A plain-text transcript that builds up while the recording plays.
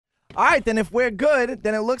All right, then if we're good,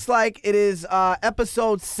 then it looks like it is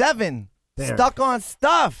episode 7. Damn. Stuck on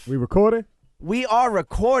Stuff. We recording? We are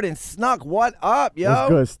recording. Snuck, what up, yo?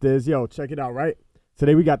 What's good, Stiz? Yo, check it out, right?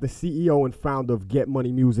 Today we got the CEO and founder of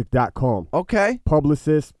GetMoneyMusic.com. Okay.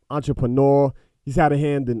 Publicist, entrepreneur. He's had a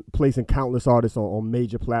hand in placing countless artists on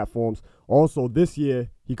major platforms. Also, this year,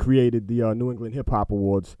 he created the New England Hip Hop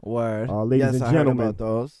Awards. Word. Ladies yes, and I gentlemen, heard about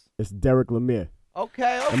those. it's Derek Lemire.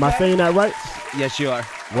 Okay. Am I saying that right? Yes, you are.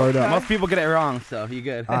 Word up. Most people get it wrong, so you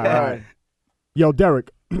good. All right. Yo,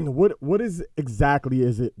 Derek, what is exactly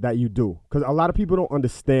is it that you do? Because a lot of people don't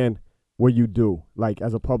understand what you do, like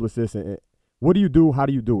as a publicist. And what do you do? How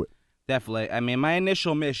do you do it? Definitely. I mean, my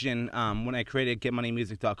initial mission when I created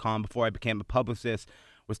GetMoneyMusic.com before I became a publicist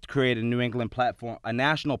was to create a New England platform, a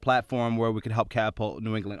national platform where we could help catapult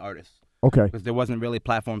New England artists. Okay. Because there wasn't really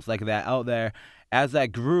platforms like that out there. As I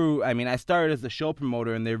grew, I mean, I started as a show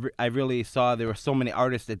promoter, and I really saw there were so many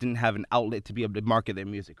artists that didn't have an outlet to be able to market their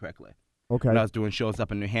music correctly. Okay. When I was doing shows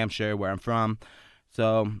up in New Hampshire, where I'm from.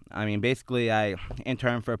 So, I mean, basically, I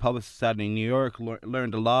interned for a publicist out in New York,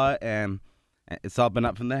 learned a lot, and it's all been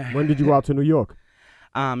up from there. When did you go out to New York?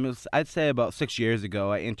 I'd say about 6 years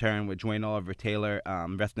ago. I interned with Dwayne Oliver Taylor.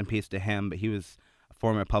 Rest in peace to him, but he was a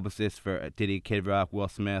former publicist for Diddy, Kid Rock, Will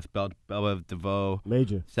Smith, Bella DeVoe.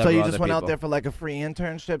 Major. So you other just went out people. there for like a free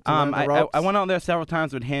internship to learn the ropes? I went out there several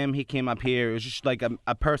times with him. He came up here. It was just like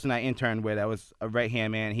a person I interned with. I was a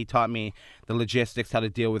right-hand man. He taught me the logistics, how to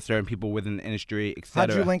deal with certain people within the industry,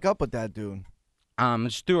 etc. How'd you link up with that dude?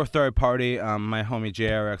 Just through a third party. My homie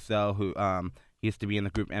JRXL, who he used to be in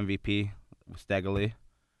the group MVP with Stagger Lee.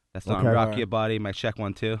 That's on Okay. Rock Your Body, my check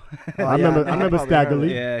one too. I remember Stagger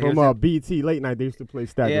Lee Yeah, he from was BET Late Night. They used to play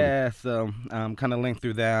Stagger Lee. Yeah, so kind of linked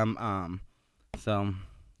through them. So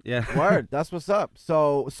yeah. Word. That's what's up.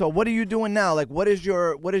 So what are you doing now? Like, what is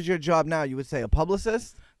your job now? You would say a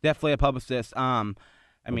publicist? Definitely a publicist. I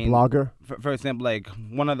mean, Blogger. For example, like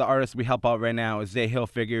one of the artists we help out right now is Zay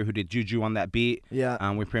Hilfiger, who did Juju on that beat.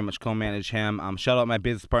 Yeah. We pretty much co-manage him. Shout out my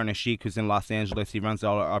business partner Sheik, who's in Los Angeles. He runs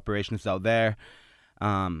all our operations out there.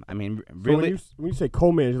 I mean, really. So when you say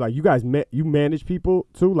co-manage, like you guys you manage people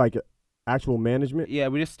too, like actual management? Yeah,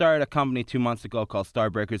 we just started a company 2 months ago called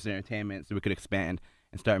Starbreakers Entertainment, so we could expand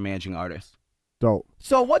and start managing artists. Dope.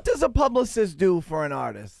 So what does a publicist do for an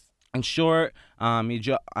artist? In short, I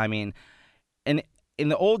mean, in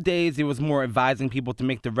the old days, it was more advising people to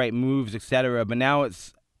make the right moves, etc. But now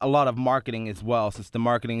it's a lot of marketing as well, since the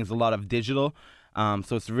marketing is a lot of digital.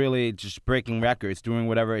 So it's really just breaking records, doing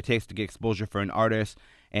whatever it takes to get exposure for an artist,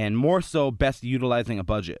 and more so, best utilizing a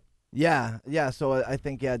budget. Yeah. So I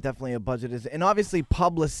think, definitely a budget is, and obviously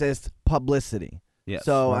publicity. Yes.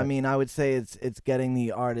 So, right. I mean, I would say it's getting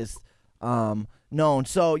the artist known.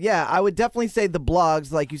 So, yeah, I would definitely say the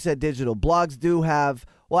blogs, like you said, digital. Blogs do have,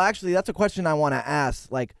 well, actually, that's a question I want to ask.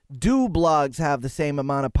 Like, do blogs have the same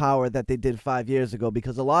amount of power that they did 5 years ago?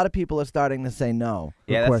 Because a lot of people are starting to say no.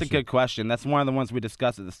 Yeah, that's question. a good question. That's one of the ones we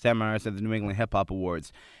discussed at the seminars at the New England Hip Hop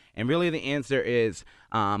Awards. And really the answer is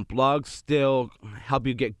blogs still help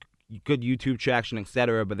you get good YouTube traction,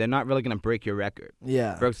 etc., but they're not really going to break your record.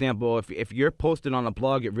 Yeah. For example, if you're posted on a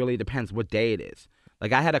blog, it really depends what day it is.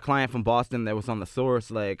 Like, I had a client from Boston that was on The Source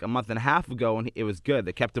like a month and a half ago, and it was good.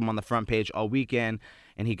 They kept him on the front page all weekend,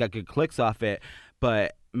 and he got good clicks off it.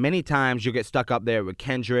 But many times you'll get stuck up there with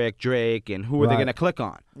Kendrick, Drake, and who are they Right. going to click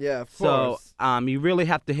on? Yeah, of So course. you really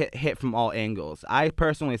have to hit from all angles. I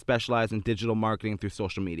personally specialize in digital marketing through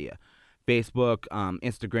social media. Facebook,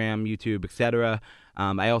 Instagram, YouTube, etc.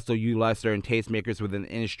 I also utilize certain tastemakers within the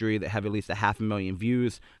industry that have at least 500,000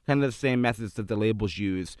 views, kind of the same methods that the labels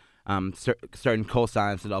use. Certain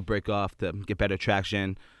cosigns that I'll break off to get better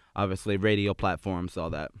traction, obviously radio platforms,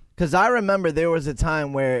 all that. Because I remember there was a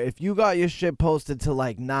time where if you got your shit posted to,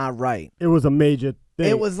 like, Nah Right, It was a major thing.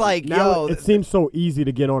 it was like, now yo. it seems so easy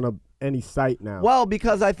to get on any site now. Well,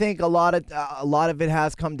 because I think a lot of it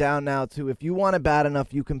has come down now to if you want it bad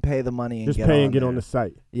enough, you can pay the money and just get pay on and get there. on the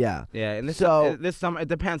site. Yeah. Yeah, and So- it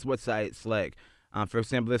depends what sites. Like, for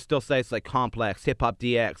example, there's still sites like Complex, Hip Hop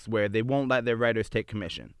DX, where they won't let their writers take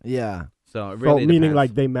commission. Yeah. So it So really meaning depends.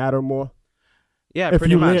 like they matter more. Yeah, If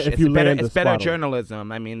pretty you much. land- if It's you better. land the It's better spot on.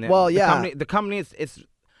 journalism. I mean, Well, yeah. the company it's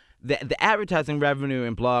the advertising revenue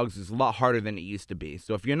in blogs is a lot harder than it used to be.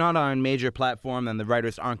 So if you're not on a major platform, then the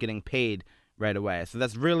writers aren't getting paid right away. So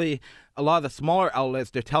that's really a lot of the smaller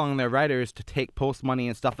outlets. They're telling their writers to take post money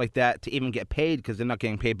and stuff like that to even get paid because they're not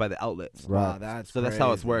getting paid by the outlets. Wow, that's So that's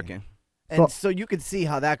how it's crazy. working. And so you can see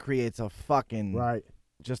how that creates a fucking Right.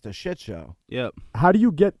 just a shit show. Yep. How do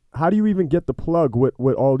you even get the plug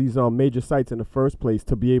with all these major sites in the first place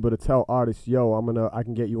to be able to tell artists, yo, I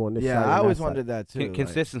can get you on this site? Yeah, and I that always site? wondered that too. like-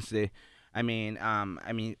 Consistency. I mean,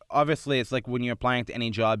 obviously, it's like when you're applying to any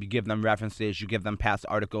job, you give them references, you give them past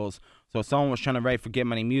articles. So if someone was trying to write for Get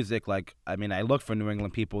Money Music, like, I mean, I look for New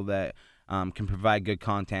England people that can provide good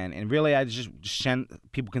content. And really, I just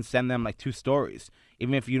people can send them like 2 stories.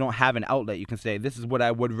 Even if you don't have an outlet, you can say, this is what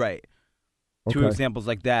I would write. 2 Okay. examples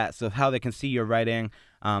like that. So how they can see your writing.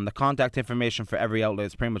 The contact information for every outlet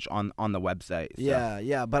is pretty much on the website. So.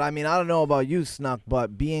 Yeah. But I mean, I don't know about you, Snuck,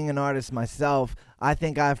 but being an artist myself, I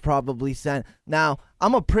think I've probably sent. Now,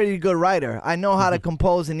 I'm a pretty good writer. I know how to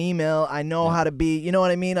compose an email. I know how to be, you know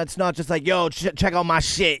what I mean? It's not just like, yo, check out my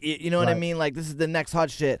shit. You know what I Right. mean? Like, this is the next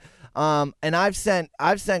hot shit. And I've sent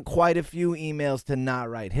quite a few emails to Not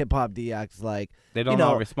Right, Hip Hop DX, like, They don't you know,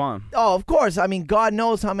 all respond. Oh, of course. I mean, God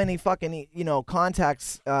knows how many fucking,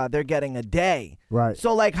 contacts they're getting a day. Right.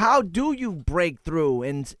 So, like, how do you break through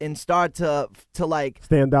and start to like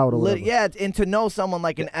Stand out a little. yeah, and to know someone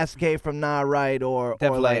like an SK from Nah Right or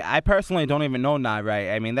Definitely. like I personally don't even know Not Right.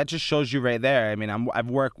 I mean, that just shows you right there. I mean,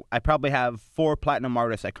 I probably have 4 platinum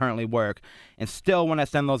artists I currently work, and still when I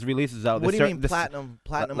send those releases out, what do you mean platinum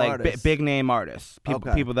like artists? big name artists,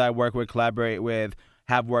 Okay. people that I work with, collaborate with,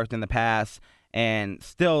 have worked in the past, and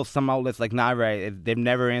still some outlets like Not Right, they've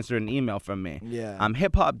never answered an email from me. Yeah.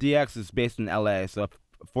 Hip Hop DX is based in LA, so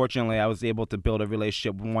fortunately I was able to build a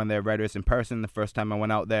relationship with one of their writers in person the first time I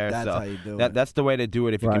went out there. That's so how you do it. that's the way to do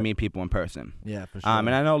it if you Right. can meet people in person. Yeah, for sure. And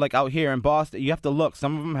I know, like, out here in Boston, you have to look.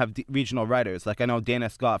 Some of them have regional writers. Like, I know Dana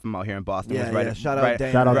Scott from out here in Boston was writing. Shout out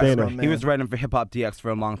Dana. Shout out That's Dana. my He man. was writing for Hip Hop DX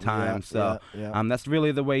for a long time. Yeah, So yeah. that's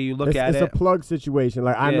really the way you look It's at a it. plug situation.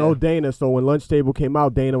 Like, I Yeah. know Dana, so when Lunch Table came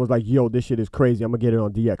out, Dana was like, yo, this shit is crazy. I'm going to get it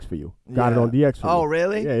on DX for you. Got it Yeah. on DX for you. Oh,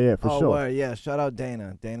 really? Yeah, for oh, sure. Word. Yeah, shout out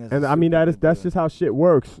Dana. Dana's And a I mean, super that's good dude. just how shit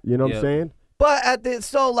works. You know what Yeah. I'm saying? But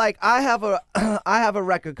like I have a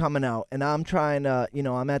record coming out, and I'm trying to,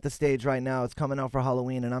 I'm at the stage right now. It's coming out for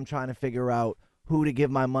Halloween, and I'm trying to figure out who to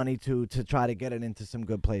give my money to try to get it into some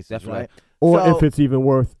good places, Definitely. right? Or So- if it's even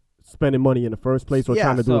worth spending money in the first place or Yeah,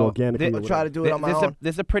 trying to do it so organically. they- or Or try to whatever. do it on my own.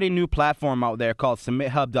 There's a pretty new platform out there called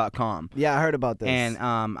SubmitHub.com. Yeah, I heard about this. And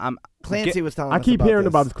Clancy was telling I us keep about hearing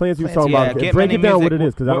this. about this. Clancy was Clancy, talking yeah, about it. Get Break Money it down what Music, it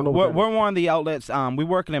is, because I don't know. We're one of the outlets. We're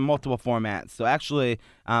working in multiple formats. So actually,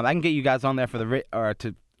 I can get you guys on there for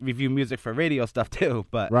to review music for radio stuff too.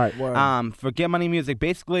 But Right. Word. for Get Money Music,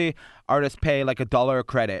 basically artists pay like $1 a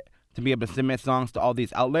credit to be able to submit songs to all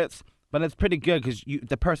these outlets. But it's pretty good because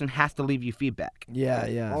the person has to leave you feedback.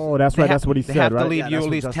 Yeah. Oh, that's right. That's what he They said, have right? to leave Yeah, you that's at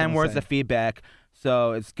what least Justin 10 was words saying. of feedback.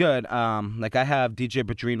 So it's good. Like I have DJ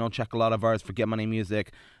Padrino check a lot of ours for Get Money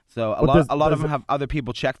Music. So a But lot of does them it- have other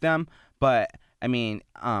people check them. But I mean,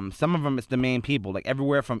 some of them it's the main people. Like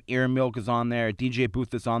everywhere from Ear Milk is on there, DJ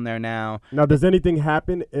Booth is on there now. Now, does anything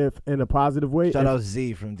happen if in a positive way? Shout if, out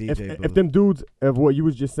Z from DJ if Booth. them dudes, of what you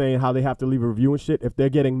was just saying, how they have to leave a review and shit, if they're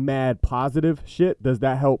getting mad positive shit, does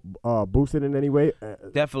that help boost it in any way?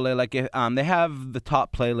 Definitely, like if, they have the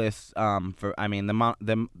top playlists for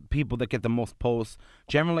the people that get the most posts.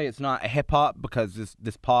 Generally, it's not a hip hop because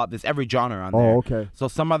this pop, there's every genre on there. Oh, okay. So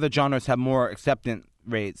some other genres have more acceptance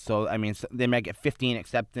rates. So I mean, they might get 15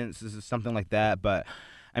 acceptances or something like that. But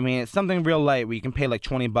I mean, it's something real light where you can pay like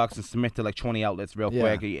 $20 and submit to like 20 outlets real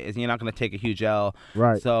Yeah. quick. You're not gonna take a huge L.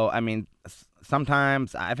 Right. So I mean,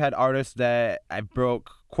 sometimes I've had artists that I broke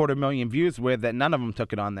 250,000 views with that none of them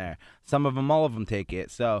took it on there. Some of them, all of them take it.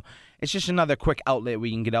 So it's just another quick outlet where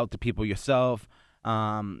you can get out to people yourself.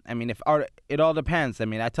 I mean, it all depends. I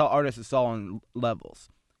mean, I tell artists it's all on levels.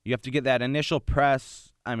 You have to get that initial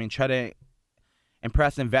press. I mean, try to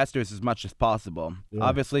impress investors as much as possible. Yeah.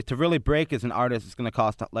 Obviously, to really break as an artist, it's going to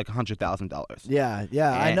cost like $100,000. Yeah,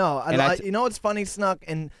 I And- know. and I t- You know what's funny, Snuck?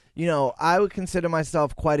 And, I would consider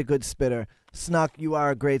myself quite a good spitter. Snuck, you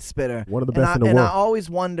are a great spitter. One of the And best in the and I world. always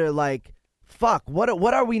wonder, like, fuck, what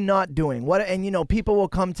are we not doing? And, people will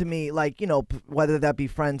come to me, like, whether that be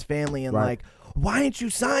friends, family, and Right. like, why ain't you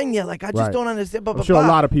signed yet? Like, I just Right. don't understand. I'm sure a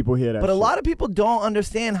lot of people hear that. But a shit. lot of people don't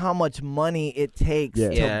understand how much money it takes Yeah.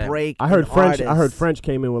 to Yeah. break I heard an French. I heard artist. French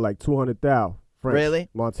came in with like 200,000. French, Really?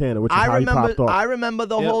 Montana, which is I how he remember. popped off. I remember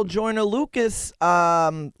the Yep. whole Joyner Lucas. You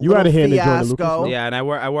little had a hand in Joyner fiasco. Lucas, no? Yeah, and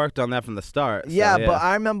I worked on that from the start. so, Yeah, but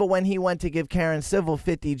I remember when he went to give Karen Civil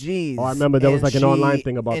 50 G's. Oh, I remember there was and like an she- online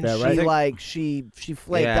thing about and that, she, right? like she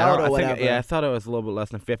flaked yeah, out I or think- whatever. yeah, I thought it was a little bit less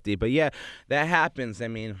than 50, but yeah, that happens. I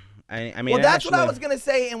mean, I mean. Well, that's what I actually- was gonna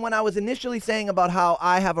say. And when I was initially saying about how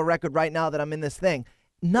I have a record right now that I'm in this thing,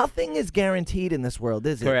 nothing is guaranteed in this world,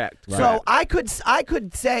 is it? Correct. So I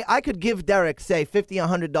could give Derek, say,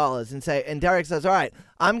 $50, $100 and say, and Derek says, all right,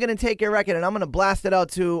 I'm going to take your record and I'm going to blast it out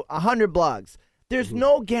to 100 blogs. There's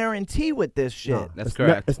no guarantee with this shit. No, That's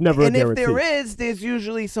correct. It's never a And if guarantee. there is, there's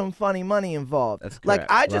usually some funny money involved. That's Like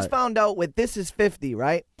correct. I just Right. found out with This Is 50,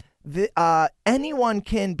 right? Anyone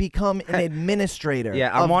can become an administrator.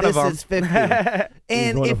 Yeah, I'm of one This of them. Is 50.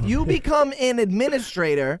 And one if of 'em. you become an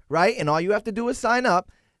administrator, right, and all you have to do is sign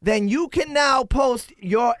up, then you can now post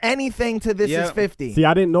your anything to This Yeah. Is 50. See,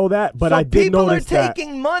 I didn't know that, but so I did people notice are that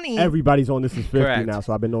taking money. everybody's on This Is 50 Correct. now,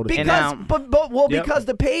 so I've been noticing. Because, now- Yep. because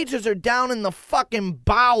the pages are down in the fucking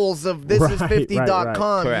bowels of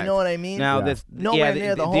thisis50.com. You Correct. know what I mean? Now Yeah. this Nowhere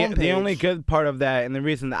near the homepage. The only good part of that, and the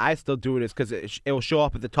reason that I still do it, is because it will show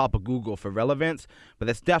up at the top of Google for relevance. But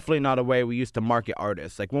that's definitely not a way we used to market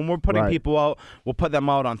artists. Like when we're putting Right. people out, we'll put them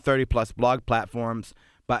out on 30+ blog platforms.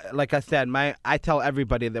 But like I said, I tell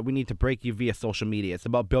everybody that we need to break you via social media. It's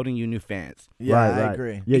about building you new fans. Yeah, Right, I right.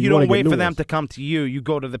 agree. Yeah, you wanna don't get wait new for them ones. to come to you. You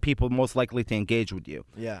go to the people most likely to engage with you.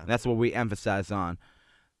 Yeah. And that's what we emphasize on.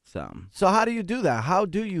 So how do you do that? How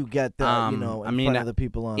do you get the in front of the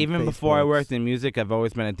people on even before I Facebooks? worked in music, I've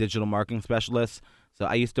always been a digital marketing specialist. So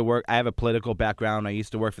I used to work. I have a political background. I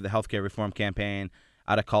used to work for the healthcare reform campaign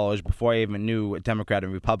out of college before I even knew what Democrat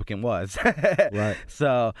and Republican was. Right.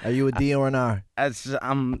 So Are you a D or an R?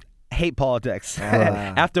 I'm hate politics.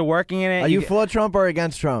 Ah. After working in it, Are you for Trump or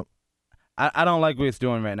against Trump? I don't like what he's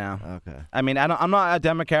doing right now. Okay. I mean, I'm not a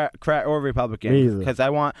Democrat or Me Republican either. because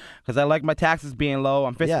I like my taxes being low.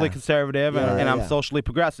 I'm fiscally Yeah. conservative Yeah, and yeah, I'm yeah. socially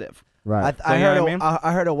progressive. Right. I you know heard what I mean?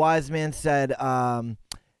 I heard a wise man said,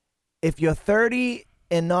 if you're 30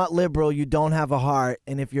 and not liberal, you don't have a heart,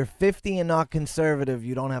 and if you're 50 and not conservative,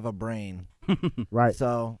 you don't have a brain. Right.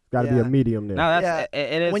 So Got to be yeah. a medium there. No, that's Yeah.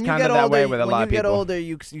 it is When you kind get of that older, way with a lot of when you get people. older,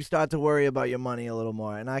 you start to worry about your money a little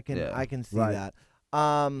more, and I can see Right. that.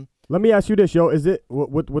 Let me ask you this, yo. Is it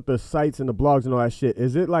with the sites and the blogs and all that shit?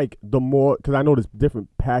 Is it like the more? Because I know there's different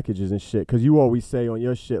packages and shit. Because you always say on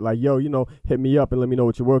your shit like, yo, hit me up and let me know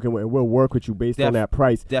what you're working with, and we'll work with you based on that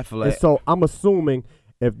price. Definitely. And so I'm assuming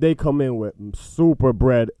if they come in with super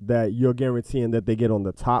bread, that you're guaranteeing that they get on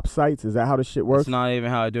the top sites. Is that how the shit works? It's not even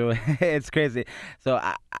how I do it. It's crazy. So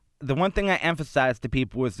the one thing I emphasize to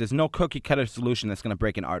people is there's no cookie cutter solution that's going to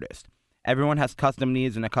break an artist. Everyone has custom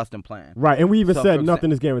needs and a custom plan. Right, and we even So, said for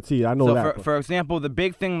nothing is guaranteed. I know So that. for example, the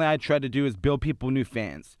big thing that I try to do is build people new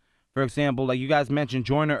fans. For example, like you guys mentioned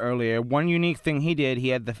Joyner earlier, one unique thing he did, he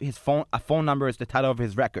had a phone number as the title of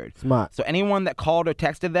his record. Smart. So anyone that called or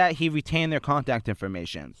texted that, he retained their contact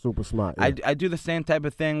information. Super smart. Yeah. I do the same type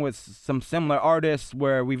of thing with some similar artists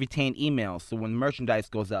where we retain emails. So when merchandise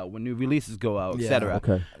goes out, when new releases go out, Yeah. etc.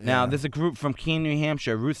 Okay. Now, Yeah. there's a group from Keene, New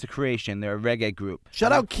Hampshire, Roots of Creation. They're a reggae group.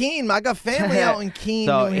 Shout out Keene. I got family out in Keene,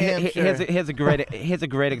 So New Hampshire. here's a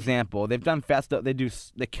great example. They've done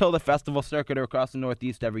they kill the festival circuit across the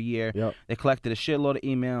Northeast every year. Yep. They collected a shitload of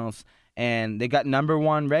emails, and they got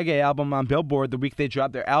 #1 reggae album on Billboard the week they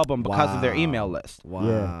dropped their album because of their Wow. email list. Wow.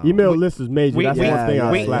 Yeah. Email list is major. That's we- one thing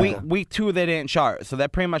I yeah, slap yeah. on. Week 2 they didn't chart, so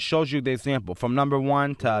that pretty much shows you the example from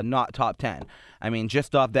 #1 to not top 10. I mean,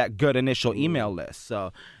 just off that good initial email list.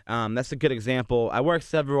 So that's a good example. I work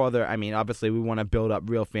several other. I mean, obviously we want to build up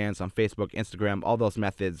real fans on Facebook, Instagram, all those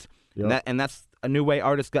methods, Yep. and that's a new way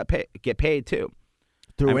artists get paid too.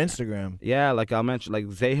 Through I'm- Instagram. Yeah, like I'll mention,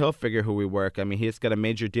 like Zay Hilfiger, who we work. I mean, he's got a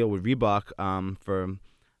major deal with Reebok.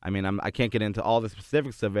 I mean, I can't get into all the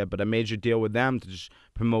specifics of it, but a major deal with them to just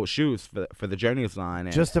promote shoes for the Journeys line.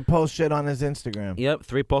 And Just to post shit on his Instagram. Yep,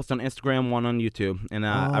 3 posts on Instagram, 1 on YouTube, and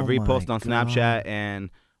a Oh repost my on Snapchat and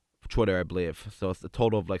Twitter, I believe. So it's a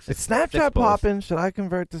total of like 6. Is Snapchat 6 posts. popping? Should I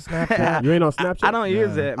convert to Snapchat? You ain't on Snapchat? I don't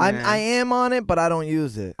use it. I Man. am on it, but I don't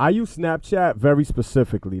use it. I use Snapchat very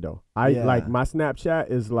specifically though. Yeah. Like my Snapchat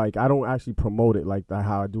is like I don't actually promote it like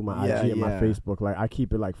how I do my Yeah, IG and my yeah. Facebook. Like I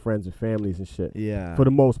keep it like friends and families and shit. Yeah. For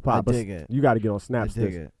the most part. I But dig it. you got to get on I Snapchat.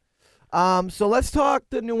 dig it. So let's talk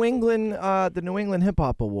the New England Hip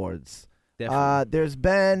Hop Awards. Definitely.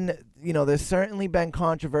 There's certainly been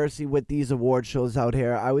controversy with these award shows out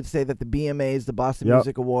here. I would say that the BMAs, the Boston Yep.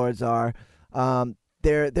 Music Awards, are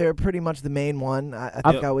they're pretty much the main one. I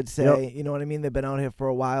think Yep. I would say, you know what I mean? They've been out here for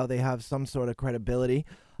a while. They have some sort of credibility.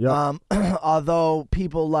 Yep. Although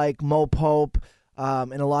people like Mo Pope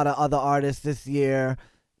and a lot of other artists this year,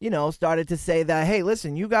 started to say that, hey,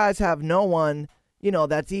 listen, you guys have no one,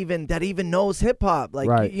 that even knows hip hop. Like,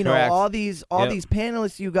 Right. Correct. all these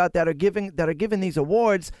panelists you got that are giving these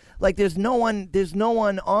awards. Like, there's no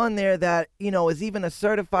one on there that is even a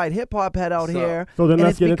certified hip hop head out So- here. So then And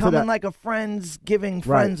let's it's get into becoming that. like a friends giving Right.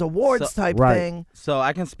 friends awards So- type Right. thing. So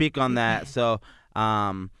I can speak on that. So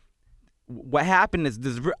What happened is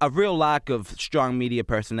there's a real lack of strong media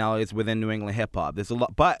personalities within New England hip hop. There's a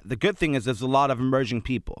lot, but the good thing is there's a lot of emerging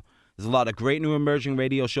people. There's a lot of great new emerging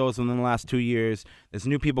radio shows within the last 2 years. There's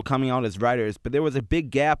new people coming out as writers, but there was a big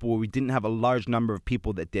gap where we didn't have a large number of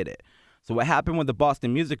people that did it. So what happened with the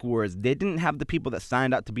Boston Music Awards, they didn't have the people that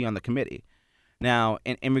signed up to be on the committee. Now,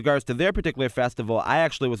 in regards to their particular festival, I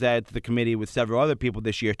actually was added to the committee with several other people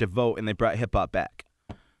this year to vote, and they brought hip hop back.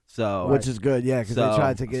 So, which is good, yeah, because they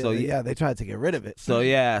tried to get, so, they tried to get rid of it. So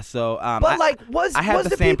yeah, so but I had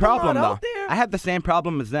the same problem though. There? I had the same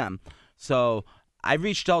problem as them. So I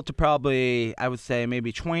reached out to probably, I would say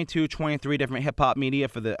maybe 22, 23 different hip hop media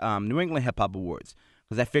for the New England Hip Hop Awards,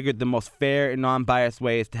 because I figured the most fair and non-biased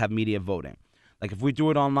way is to have media voting. Like if we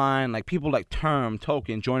do it online, like people like Term,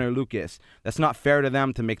 Token, Joyner Lucas, that's not fair to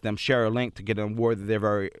them to make them share a link to get an award that they've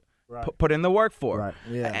already put in the work for. Right.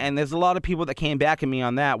 Yeah. And there's a lot of people that came back at me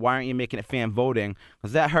on that. Why aren't you making it fan voting?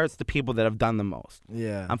 Because that hurts the people that have done the most.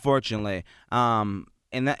 Yeah. Unfortunately. And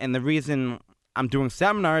the reason I'm doing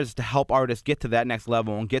seminars is to help artists get to that next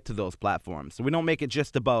level and get to those platforms. So we don't make it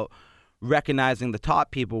just about recognizing the top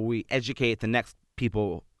people. We educate the next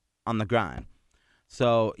people on the grind.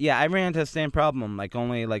 So yeah, I ran into the same problem. Like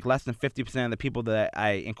only like less than 50% of the people that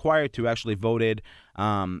I inquired to actually voted.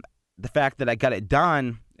 The fact that I got it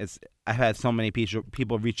done is I've had so many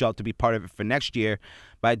people reach out to be part of it for next year,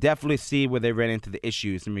 but I definitely see where they ran into the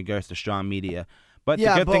issues in regards to strong media. But the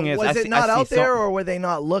good thing is, was it not out there, or were they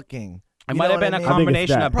not looking? It might have been a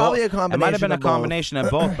combination of both. Probably a combination. It might have been a of both. combination of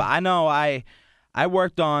both. But I know I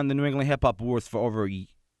worked on the New England Hip Hop Awards for over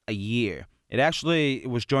a year. It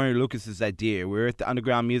was Joyner Lucas's idea. We were at the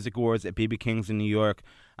Underground Music Awards at BB King's in New York.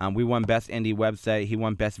 We won Best Indie Website. He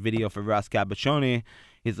won Best Video for Ross Cappuccioni.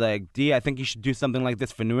 He's like, D, I think you should do something like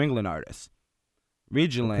this for New England artists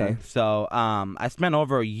regionally. Okay. So I spent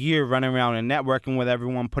over a year running around and networking with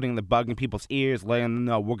everyone, putting the bug in people's ears, letting them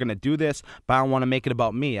know we're going to do this, but I don't want to make it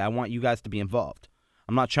about me. I want you guys to be involved.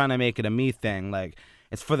 I'm not trying to make it a me thing. Like,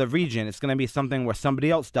 it's for the region. It's going to be something where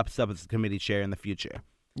somebody else steps up as a committee chair in the future.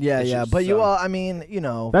 Yeah, but you all, I mean, you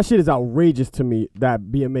know. That shit is outrageous to me that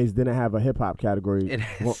BMAs didn't have a hip-hop category. It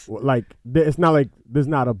is. Like, it's not like there's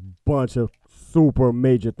not a bunch of super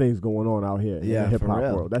major things going on out here in the hip-hop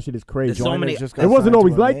world. That shit is crazy. There's so many. It wasn't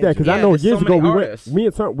always like that, because I know there's years so ago many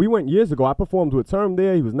we went years ago. I performed with Term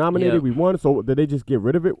there. He was nominated. Yeah. We won. So did they just get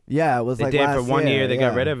rid of it? Yeah, it was They like did last for 1 year. They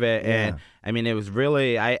got yeah. rid of it, and Yeah. I mean, it was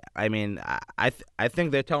really. I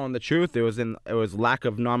think they're telling the truth. It was lack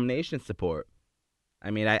of nomination support. I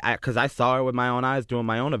mean, because I saw it with my own eyes doing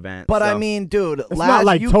my own event. But so. I mean, dude, It's not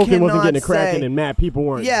like you Token wasn't cannot getting cracking say- and mad people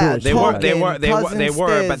weren't Yeah, doing They shit. were- like they that. were- they were- Cousin they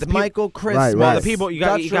were, but Stiz, the people- Michael Christmas. Right, Well, right. the people you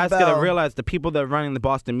Dutch guys got to Rebel. realize the people that are running the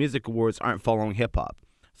Boston Music Awards aren't following hip hop.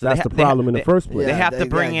 So That's the problem in the first place. They Yeah, have to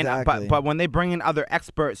bring exactly. in, but when they bring in other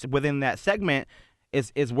experts within that segment,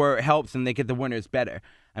 is where it helps and they get the winners better.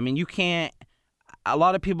 I mean, you can't. A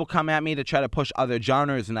lot of people come at me to try to push other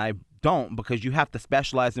genres, and I don't, because you have to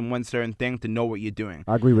specialize in one certain thing to know what you're doing.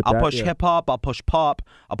 I agree with that. I'll push yeah. hip hop, I'll push pop,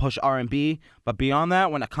 I'll push R&B, but beyond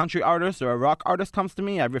that, when a country artist or a rock artist comes to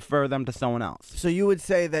me, I refer them to someone else. So you would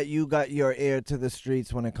say that you got your ear to the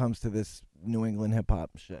streets when it comes to this New England hip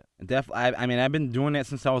hop shit. I mean, I've been doing it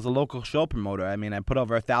since I was a local show promoter. I mean, I put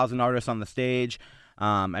over 1,000 artists on the stage.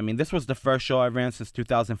 I mean, this was the first show I ran since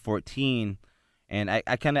 2014, and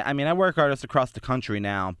I work artists across the country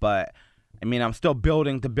now, but I mean, I'm still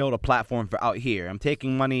building to build a platform for out here. I'm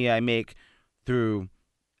taking money I make through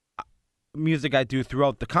music I do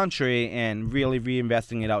throughout the country and really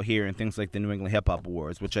reinvesting it out here in things like the New England Hip Hop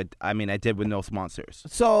Awards, which I did with no sponsors.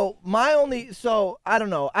 So I don't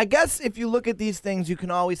know. I guess if you look at these things, you can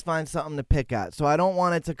always find something to pick at. So I don't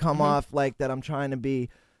want it to come off like that I'm trying to be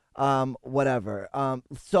whatever.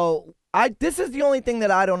 This is the only thing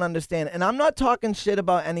that I don't understand, and I'm not talking shit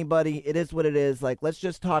about anybody. It is what it is. Like, let's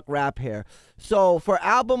just talk rap here. So for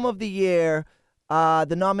Album of the Year,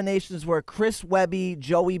 the nominations were Chris Webby,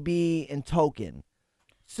 Joey B, and Token.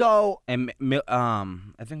 So And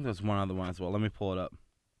I think there's one other one as well. Let me pull it up.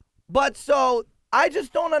 But so I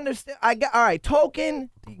just don't understand. All right, Token,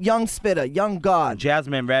 Young Spitta, Young God,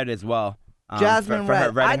 Jasmine Red as well. Jasmine for Red.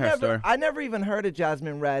 her writing her story. I never even heard of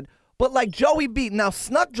Jasmine Red. But like Joey B, now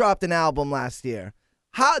Snuck dropped an album last year.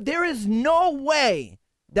 There is no way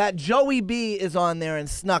that Joey B is on there and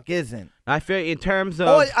Snuck isn't. I feel in terms of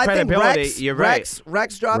I credibility, think you're right.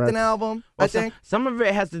 Rex dropped an album. Well, I think. some of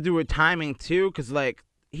it has to do with timing too, because like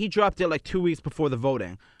he dropped it like 2 weeks before the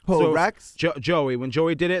voting. Who, So Rex? Joey, when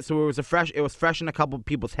Joey did it, so it was fresh in a couple of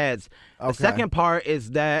people's heads. The Okay. second part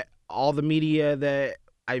is that all the media that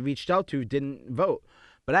I reached out to didn't vote.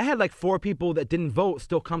 But I had like 4 people that didn't vote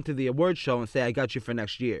still come to the award show and say, I got you for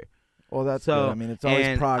next year. Well, that's So, good. I mean, it's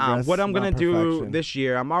always progress. What I'm going to do this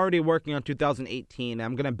year, I'm already working on 2018.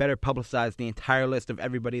 I'm going to better publicize the entire list of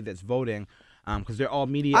everybody that's voting because they're all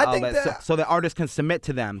media outlets, so the artists can submit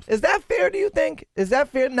to them. Is that fair, do you think? Is that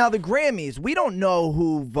fair? Now, the Grammys, we don't know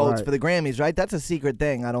who votes for the Grammys, right? That's a secret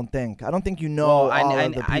thing, I don't think. I don't think you know all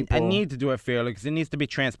of the people. I need to do it fairly because it needs to be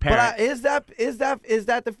transparent. But is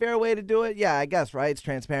that the fair way to do it? Yeah, I guess, right? It's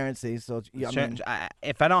transparency. So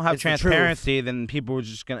if I don't have transparency, then people are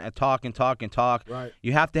just going to talk and talk and talk. Right.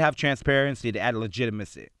 You have to have transparency to add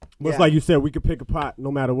legitimacy. It's like you said, we could pick a pot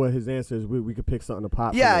no matter what his answer is. We could pick something to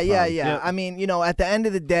pot. Yeah. I mean, at the end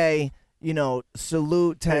of the day,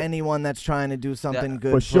 salute to anyone that's trying to do something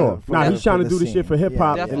good. For sure. He's trying to do the shit for hip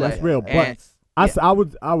hop, and that's real. But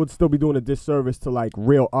I would still be doing a disservice to like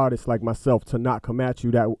real artists like myself to not come at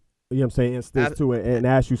you that. You know what I'm saying? Instance to it and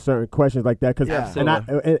ask you certain questions like that.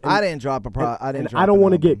 I didn't drop I don't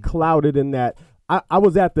want to get clouded in that. I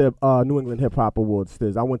was at the New England Hip Hop Awards,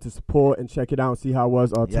 Stiz. I went to support and check it out and see how it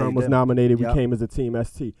was. Our term was nominated. We came as a team,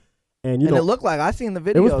 ST. And it looked like, I seen the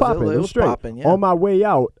videos. It was popping. It was straight. Popping, yeah. On my way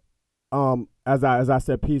out, as I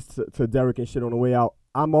said peace to Derek and shit on the way out,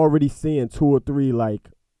 I'm already seeing 2 or 3 like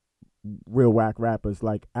real whack rappers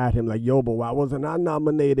like at him like, yo, but why wasn't I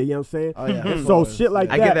nominated? You know what I'm saying? Oh, yeah. So shit like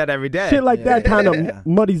that. I get that every day. Shit like that kind of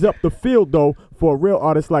muddies up the field though for a real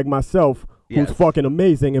artist like myself. Who's fucking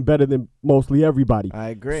amazing and better than mostly everybody. I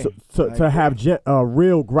agree. So to have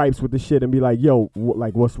real gripes with the shit and be like, yo,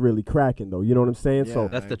 what's really cracking though? You know what I'm saying? Yeah, so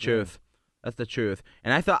that's the truth. That's the truth.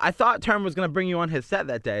 And I thought Term was gonna bring you on his set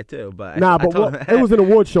that day too, but it was an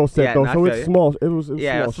award show set though, so it's small. It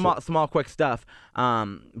was small, quick stuff.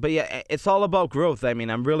 But yeah, it's all about growth. I mean,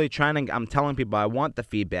 I'm telling people I want the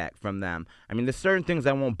feedback from them. I mean, there's certain things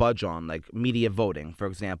I won't budge on, like media voting, for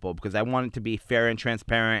example, because I want it to be fair and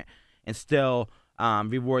transparent. And still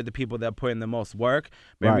reward the people that put in the most work.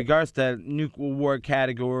 But in regards to new award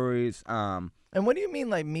categories, and what do you mean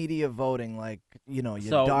like media voting? Like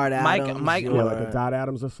Dart Adams, like a Dart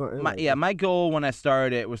Adams or something. My goal when I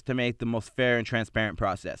started was to make the most fair and transparent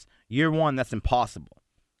process. Year 1, that's impossible.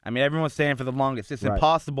 I mean, everyone's saying for the longest, it's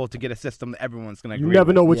impossible to get a system that everyone's going to agree with. You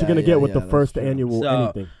never know what you're going to get with the first annual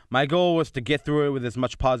anything. My goal was to get through it with as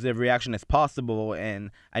much positive reaction as possible, and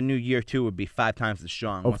I knew year 2 would be 5 times as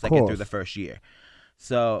strong once I get through the first year.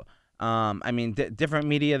 So, I mean, different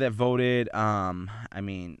media that voted, I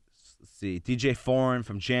mean, let's see, DJ Foreign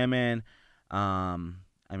from Jammin', I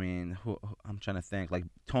mean, I'm trying to think, like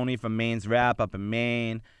Tony from Maine's Rap up in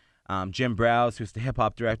Maine, Jim Browse, who's the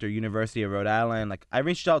hip-hop director at University of Rhode Island. Like, I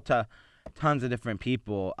reached out to tons of different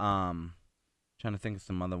people. Trying to think of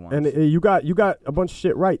some other ones. And you got a bunch of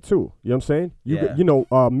shit right, too. You know what I'm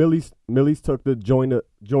saying? Millie's took the joint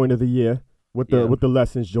of the year with the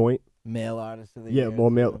Lessons joint. Male artist of the year. Yeah, more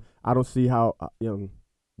male. I don't see how,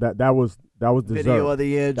 that was deserved. Video of the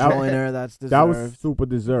year, joiner, that's deserved. That was super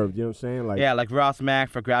deserved, you know what I'm saying? Like Ross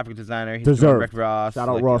Mack for graphic designer. He's doing Rick Ross. Shout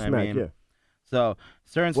out Ross Mack, yeah. So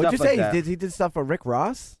certain What'd stuff you say? like that. He did stuff for Rick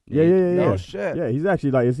Ross? Yeah. No shit. Yeah, he's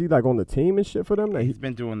actually is he on the team and shit for them? He's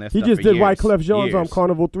been doing this. He stuff just for did Wyclef Jean's on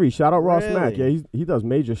Carnival 3. Shout out Ross Really? Mack. Yeah, he does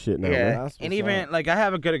major shit now. Yeah, man. and even like I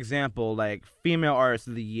have a good example, like female artist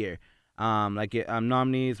of the year.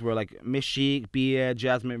 Nominees were like Miss Chic, Bia,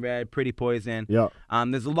 Jasmine Red, Pretty Poison. Yeah.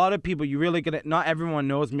 There's a lot of people you really not everyone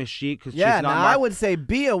knows Miss Chic because she's not. I would say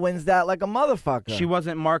Bia wins that like a motherfucker. She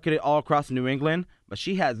wasn't marketed all across New England, but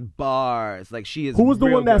she has bars. Like she is. Who was the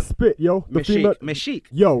one that good. spit, yo? Miss Chic. Miss Chic.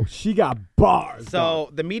 Yo, she got bars.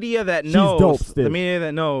 So the media that She's knows, dope, Steve. the media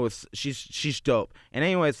that knows, she's dope. And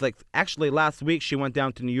anyways, like actually last week she went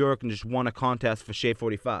down to New York and just won a contest for Shade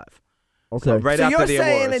 45. Okay. So right after you're the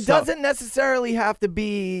saying awards. it doesn't necessarily have to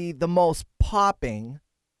be the most popping.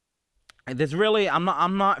 There's really I'm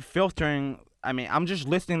not filtering. I mean, I'm just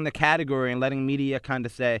listing the category and letting media kind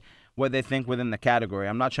of say what they think within the category.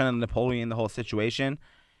 I'm not trying to Napoleon the whole situation,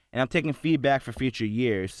 and I'm taking feedback for future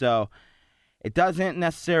years. So it doesn't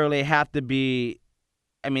necessarily have to be.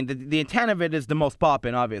 I mean, the intent of it is the most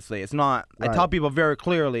poppin', obviously. It's not. Right. I tell people very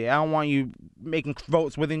clearly, I don't want you making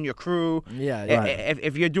votes within your crew. Yeah.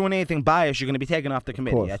 If you're doing anything biased, you're going to be taken off the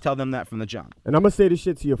committee. I tell them that from the jump. And I'm going to say this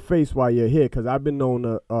shit to your face while you're here, because I've been known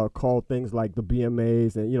to call things like the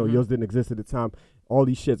BMAs, and, yours didn't exist at the time, all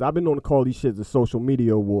these shits. I've been known to call these shits the social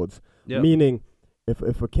media awards. Yep. Meaning,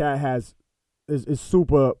 if a cat is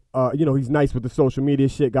super, he's nice with the social media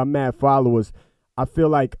shit, got mad followers, I feel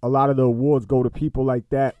like a lot of the awards go to people like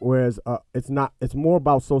that, whereas it's more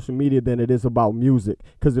about social media than it is about music.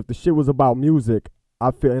 Because if the shit was about music,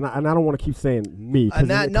 I feel, and I don't want to keep saying me because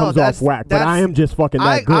it no, comes off whack, but I am just fucking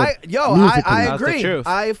that good. I That's the agree. truth.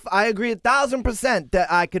 I agree 1,000%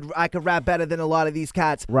 that I could rap better than a lot of these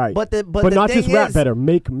cats. Right. But the not thing just rap is, better,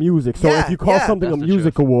 make music. So Yeah, if you call yeah. something That's a the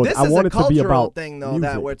music truth. award, this I is want a it to be cultural about thing though music.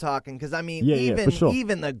 that we're talking, because I mean, Yeah, for sure.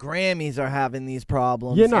 even the Grammys are having these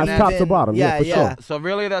problems. Yeah, no, And it's top to then- bottom. Yeah, for sure. So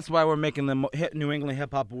really, that's why we're making the New England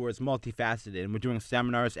Hip Hop Awards multifaceted, and we're doing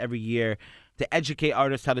seminars every year to educate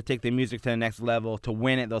artists how to take their music to the next level, to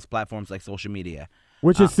win at those platforms like social media.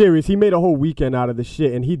 Which is serious. He made a whole weekend out of the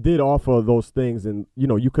shit, and he did offer those things, and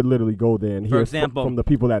you could literally go there and For hear example, from the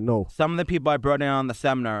people that know. Some of the people I brought in on the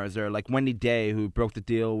seminars are like Wendy Day, who broke the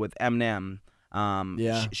deal with Eminem.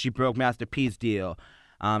 Yeah. She broke Master P's deal.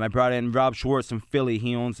 I brought in Rob Schwartz from Philly.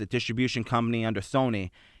 He owns a distribution company under Sony.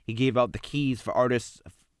 He gave out the keys for artists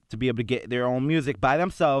to be able to get their own music by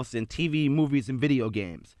themselves in TV, movies, and video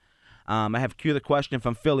games. I have Q the Question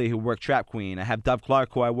from Philly, who worked Trap Queen. I have Dove Clark,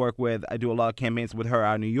 who I work with. I do a lot of campaigns with her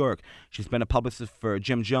out of New York. She's been a publicist for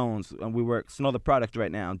Jim Jones, and we work Snow the Product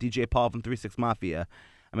right now. DJ Paul from 3 6 Mafia.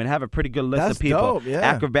 I mean, I have a pretty good list That's of people. dope, yeah.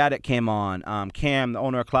 Acrobatic came on. Cam, the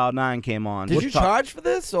owner of Cloud9, came on. Did you charge for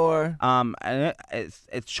this or? And it's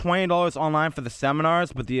 $20 online for the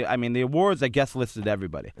seminars, but the awards I guess listed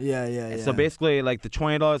everybody. Yeah. So basically, like the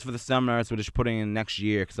 $20 for the seminars, we're just putting in next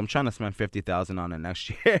year because I'm trying to spend $50,000 on it next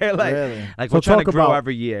year. Really? Like So we're trying to talk grow about-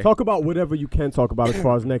 every year. Talk about whatever you can talk about as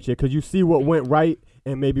far as next year, because you see what went right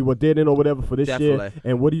and maybe what didn't or whatever for this year, Definitely.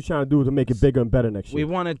 and what are you trying to do to make it bigger and better next We year?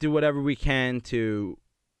 want to do whatever we can to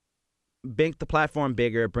make the platform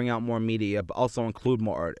bigger, bring out more media, but also include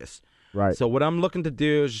more artists. Right. So what I'm looking to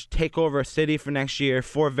do is just take over a city for next year,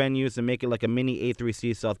 4 venues, and make it like a mini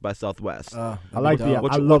A3C South by Southwest. I like the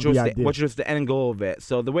dope. I love the was idea. which was the end goal of it.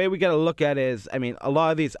 So the way we got to look at it is, I mean, a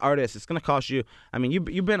lot of these artists, it's going to cost you. I mean,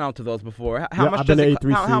 you've been out to those before. How Yeah, much I've does been it? to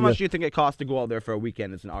A3C, How much yeah. do you think it costs to go out there for a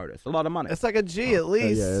weekend as an artist? A lot of money. It's like a G at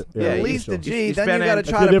least. yeah, At for least sure. a G. You then spend you got to it-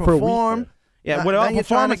 try If to you're there for a week, perform. Yeah, what all then you're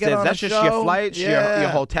trying to performances, get on that's a just your show. flights, Yeah. your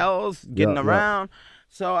hotels, getting Yeah. around.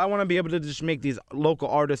 So I want to be able to just make these local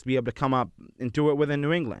artists be able to come up and do it within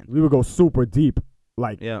New England. We would go super deep,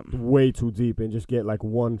 like Yeah. way too deep, and just get like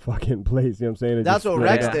one fucking place. You know what I'm saying? And That's just what split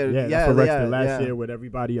Rex it. did. Yeah, Yeah, that's what Rex yeah, did last yeah. year with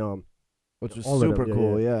everybody. Which was all of them, super yeah,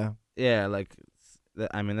 cool. Yeah. Yeah, like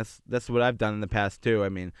I mean that's what I've done in the past too. I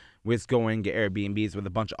mean, we just go and get Airbnbs with a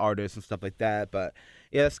bunch of artists and stuff like that. But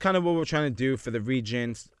yeah, that's kind of what we're trying to do for the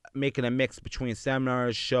regions, making a mix between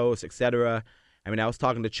seminars, shows, etc. I mean, I was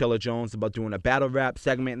talking to Chilla Jones about doing a battle rap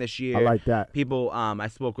segment this year. I like that. People, I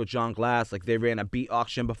spoke with John Glass. Like they ran a beat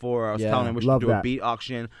auction before. I was Yeah. telling him we should Love do a that. beat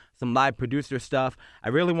auction, some live producer stuff. I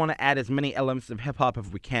really want to add as many elements of hip hop as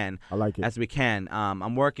we can. I like it. As we can.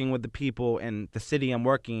 I'm working with the people in the city I'm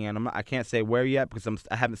working in. I can't say where yet because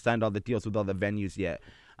I haven't signed all the deals with all the venues yet.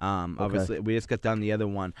 Obviously, we just got done the other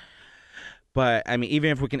one. But, I mean,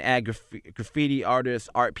 even if we can add graffiti artists,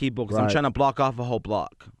 art people, because I'm Right. trying to block off a whole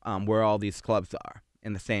block where all these clubs are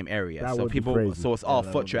in the same area. That So would be people, crazy. so it's all that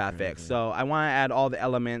would foot be traffic. crazy. So I want to add all the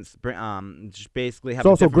elements, just basically have It's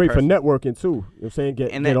also a different great person. for networking too. You know what I'm saying?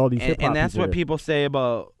 Get all these hip hop and that's people what there. people say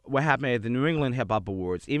about what happened at the New England Hip Hop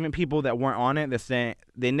Awards. Even people that weren't on it, they're saying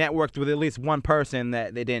they networked with at least one person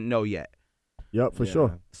that they didn't know yet. Yep, for Yeah.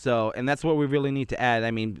 sure. So, and that's what we really need to add.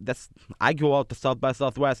 I mean, I go out to South by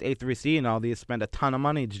Southwest, A3C, and all these, spend a ton of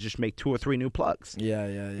money to just make 2 or 3 new plugs.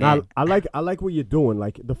 Yeah. Now, I like what you're doing.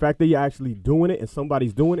 Like the fact that you're actually doing it and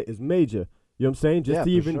somebody's doing it is major. You know what I'm saying? Just Yeah, to for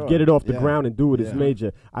even sure. get it off the Yeah. ground and do it is Yeah.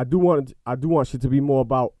 major. I do want shit to be more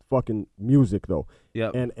about fucking music though.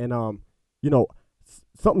 Yep. And you know,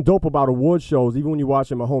 something dope about award shows, even when you watch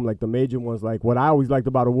them at home, like the major ones, like what I always liked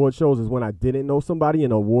about award shows is when I didn't know somebody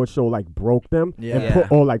and an award show like broke them Yeah.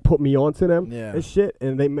 and put me onto them Yeah. and shit,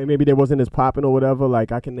 and maybe they wasn't as popping or whatever.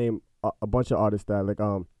 Like I can name a bunch of artists that like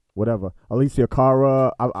whatever, Alicia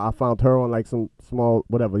Cara, I found her on like some small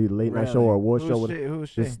whatever late night show or award show. Who's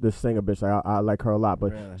she? This singer bitch, like, I like her a lot,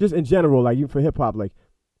 but Really? just in general, like even for hip hop, like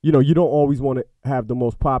you know, you don't always want to have the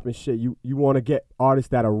most popping shit. You want to get artists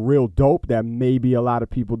that are real dope that maybe a lot of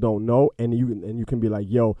people don't know, and you can be like,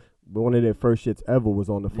 yo, one of their first shits ever was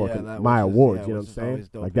on the Yeah, fucking that my was just- awards. yeah, You know which what is I'm saying? always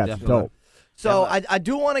dope. Like that's Definitely. dope. So Yeah, I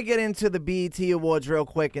do want to get into the BET Awards real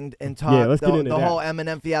quick and talk Yeah, let's get the into that. whole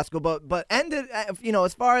Eminem fiasco, but end it, you know,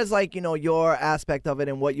 as far as like, you know, your aspect of it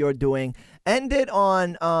and what you're doing, end it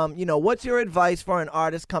on, you know, what's your advice for an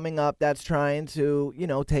artist coming up that's trying to, you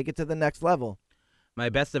know, take it to the next level? My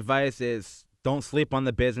best advice is don't sleep on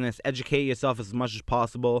the business. Educate yourself as much as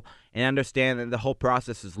possible and understand that the whole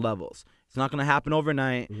process is levels. It's not going to happen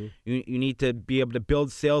overnight. Mm-hmm. You need to be able to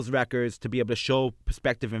build sales records to be able to show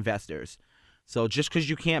prospective investors. So just because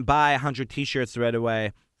you can't buy 100 T-shirts right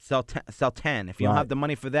away, sell 10. If you don't Right. have the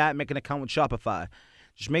money for that, make an account with Shopify.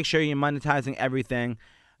 Just make sure you're monetizing everything.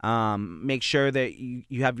 Make sure that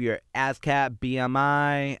you have your ASCAP,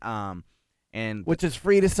 BMI, and Which is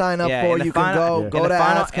free to sign up Yeah, for. and the You final- can go and to the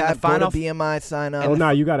final- ASCAP, and the final- go to BMI, sign up. Oh, no,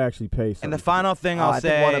 you gotta actually pay something. and the final thing Oh, I'll I say,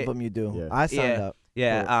 think one of them you do. Yeah. I signed up.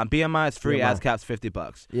 BMI is free. BMI. ASCAP's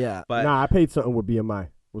 $50. Yeah. But Nah, I paid something with BMI. It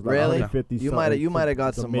was like Really? 150 You something might have for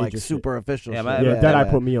got the some like major shit. super official Yeah, shit. my- Yeah, Yeah, that I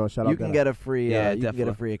yeah. put me on. Shout out You can Dead get a free. Yeah, You can get a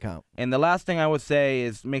definitely. free account. And the last thing I would say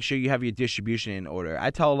is make sure you have your distribution in order. I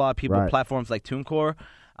tell a lot of people Right. platforms like TuneCore,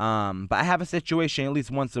 but I have a situation at least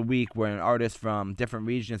once a week where an artist from different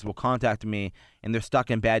regions will contact me and they're stuck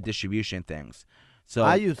in bad distribution things. So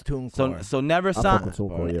I use TuneCore. so never I fuck sign with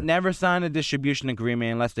TuneCore, yeah. never sign a distribution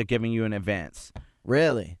agreement unless they're giving you an advance.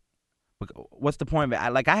 Really? What's the point of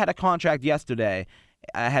it? I had a contract yesterday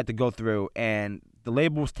I had to go through, and the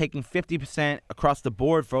label was taking 50% across the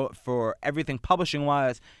board for everything publishing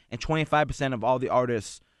wise, and 25% of all the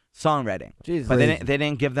artists' songwriting. Jesus. But they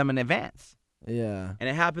didn't give them an advance, Yeah. and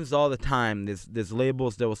it happens all the time. There's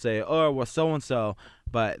labels that will say, "Oh, we're so and so,"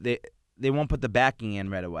 but they won't put the backing in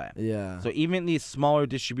right away. Yeah. So even these smaller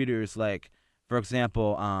distributors, like for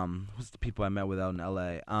example, what's the people I met with out in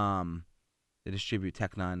LA? They distribute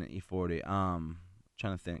Tech 9 and E40.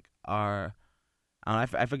 Trying to think. I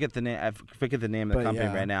forget the name. I forget the name of the But company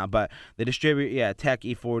yeah. right now. But they distribute, Tech,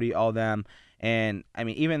 E40, all them. And I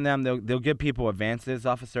mean, even them, they'll give people advances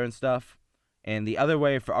off of certain stuff. And the other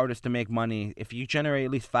way for artists to make money, if you generate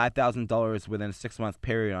at least $5,000 within a 6-month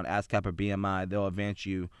period on ASCAP or BMI, they'll advance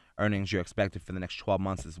you earnings you're expected for the next 12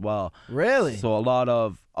 months as well. Really? So a lot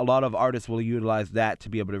of artists will utilize that to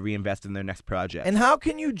be able to reinvest in their next project. And how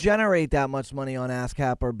can you generate that much money on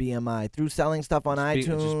ASCAP or BMI? Through selling stuff on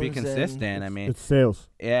iTunes? Just be and- consistent. I mean, It's sales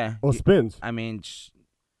yeah. or spins. I mean,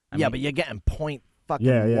 Yeah, but you're getting point fucking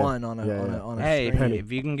Yeah, yeah. one on a Yeah, on yeah. a on a hey, stream.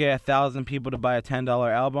 if you can get 1,000 people to buy a $10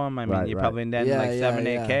 album, I mean, Right, you're right. probably netting Yeah, like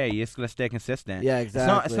yeah, 7-8K. You're just gonna stay consistent. Yeah,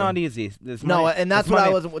 exactly. It's not easy. There's No, money- and that's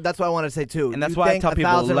there's what money- that's what I wanted to say too. And that's you why I think tell people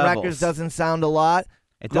 1,000 levels. records doesn't sound a lot?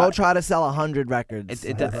 It Go does. try to sell 100 records.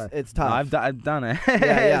 It does. It's No, tough. I've done it.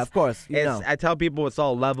 yeah, of course. You know. I tell people it's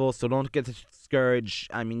all levels, so don't get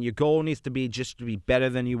discouraged. I mean, your goal needs to be just to be better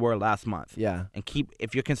than you were last month. Yeah. And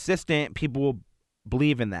if you're consistent, people will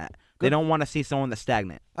believe in that. They don't want to see someone that's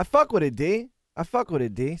stagnant. I fuck with it, D. I fuck with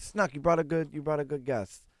it, D. Snuck, you brought a good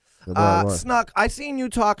guest. Right. Snuck, I seen you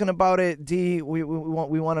talking about it, D. We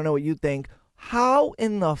want to know what you think. How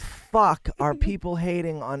in the fuck are people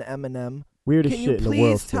hating on Eminem? Weirdest Can shit you in the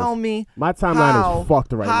world. please tell me? My timeline how- is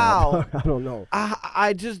fucked right how? now. I don't know.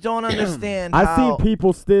 I just don't understand. I how, seen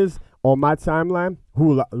people stiz on my timeline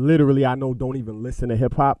who literally I know don't even listen to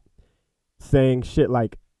hip hop saying shit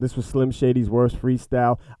like this was Slim Shady's worst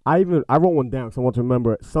freestyle. I wrote one down because I want to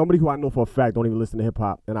remember it. Somebody who I know for a fact don't even listen to hip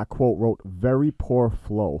hop, and I wrote very poor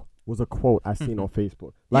flow. Was a quote I seen on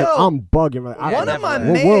Facebook. Like Yo, I'm bugging. Like, One of my what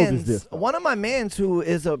world is mans, this? one of my mans who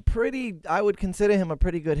is I would consider him a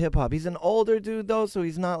pretty good hip hop. He's an older dude though, so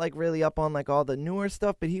he's not like really up on like all the newer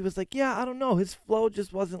stuff. But he was like, yeah, I don't know, his flow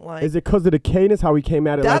just wasn't like. Is it because of the cadence? How he came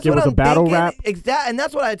at it like That's it what was I'm a battle thinking. rap? And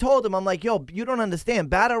that's what I told him. I'm like, yo, you don't understand.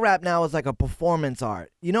 Battle rap now is like a performance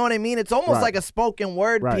art. You know what I mean? It's almost Right. like a spoken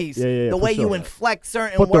word Right. piece. Yeah, the for way you sure. inflect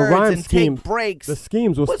certain But the words rhyme and scheme, take breaks. The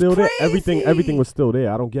schemes were was still there. crazy. Everything was still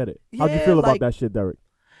there. I don't get it. How'd you Yeah, feel about like- that shit, Derek?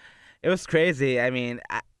 It was crazy. I mean,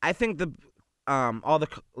 I think all the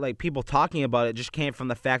like people talking about it just came from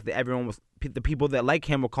the fact that everyone was the people that like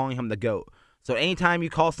him were calling him the GOAT. So anytime you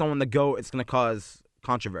call someone the GOAT, it's gonna cause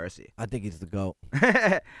controversy. I think he's the GOAT.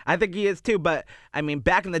 I think he is too. But I mean,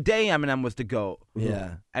 back in the day, Eminem was the GOAT.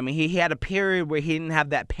 Yeah. I mean, he had a period where he didn't have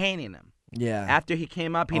that pain in him. Yeah. After he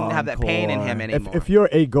came up, he didn't have that pain in him Encore. anymore. If you're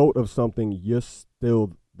a goat of something, you're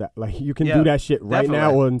still that. Like you can Yeah, do that shit right now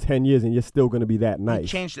definitely. or in 10 years, and you're still gonna be that he nice.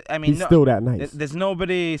 changed. I mean, He's still that nice. There's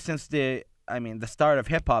nobody since the start of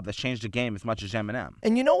hip hop that's changed the game as much as Eminem.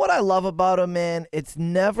 And you know what I love about him, man? It's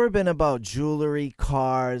never been about jewelry,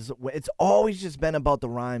 cars. It's always just been about the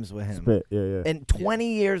rhymes with him. Spit, yeah. And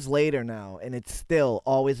 20 years later now, and it's still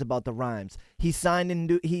always about the rhymes. He signed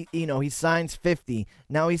in. He signs 50.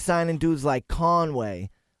 Now he's signing dudes like Conway.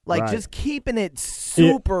 Like Right. just keeping it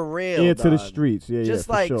super real. Ear to the dog. streets, yeah, Just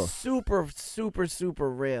for like sure. super, super, super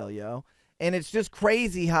real, yo. And it's just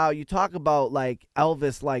crazy how you talk about like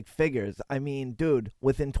Elvis-like figures. I mean, dude,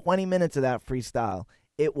 within 20 minutes of that freestyle,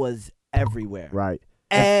 it was everywhere. Right.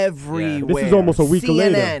 everywhere. This is almost a week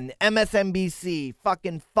later. CNN, MSNBC,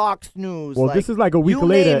 fucking Fox News. Well, like, this is like a week you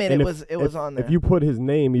later. name it, and it was on there. If you put his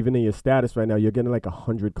name even in your status right now, you're getting like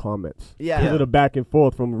 100 comments. Yeah. Because of the back and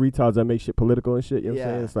forth from retards that make shit political and shit. You know what I'm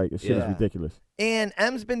Yeah. saying? It's like, this shit is Yeah. ridiculous. And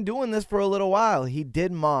M's been doing this for a little while. He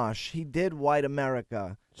did Mosh. He did White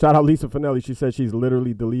America. Shout out Lisa Finelli. She said she's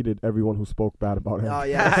literally deleted everyone who spoke bad about him. Oh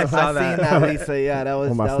yeah, I I've saw seen that. that, Lisa. Yeah, that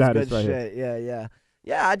was On my good status right shit. Yeah.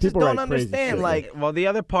 Yeah, I just People don't write crazy understand. shit, Like, Well, the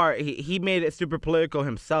other part, he made it super political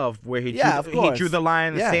himself, where he Yeah, of he course. drew the line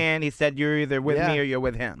in the Yeah. sand. He said, "You're either with Yeah. me or you're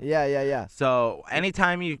with him." yeah. So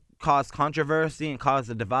anytime you cause controversy and cause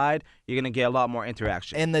a divide, you're gonna get a lot more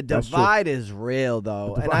interaction. And the That's true. divide is real,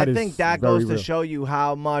 though. The And I divide think is that very goes to real. show you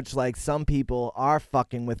how much, like, some people are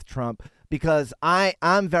fucking with Trump. Because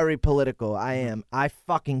I'm very political. I am. I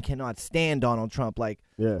fucking cannot stand Donald Trump, like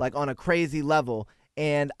on a crazy level.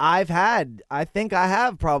 And I think I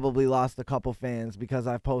have probably lost a couple fans because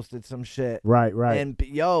I've posted some shit. Right. And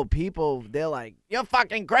people, they're like, "You're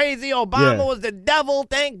fucking crazy. Obama was the devil.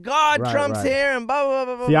 Thank God Right, Trump's right. here." And blah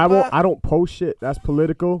blah blah. See, blah. I don't post shit that's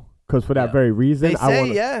political. Because for that Yeah. very reason, They I say,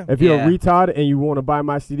 want yeah. if you're Yeah. a retard and you want to buy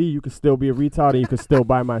my CD, you can still be a retard and you can still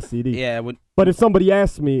buy my CD. yeah, But if somebody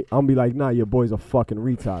asks me, I'll be like, nah, your boy's a fucking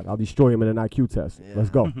retard. I'll destroy him in an IQ test. Yeah. Let's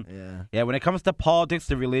go. Yeah. when it comes to politics,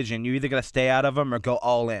 to religion, you either gotta stay out of them or go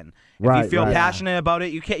all in. If Right, you feel right. passionate about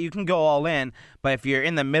it, you can go all in. But if you're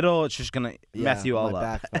in the middle, it's just gonna mess you all my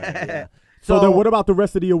up. backfire, yeah. So then what about the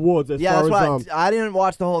rest of the awards as Yeah, far that's as why I didn't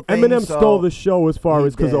watch the whole thing. Eminem so stole the show as far He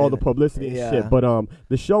as because of all the did. publicity and Yeah. shit. But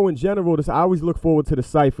the show in general, I always look forward to the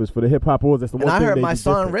ciphers for the hip hop awards. That's the And one I thing heard they my do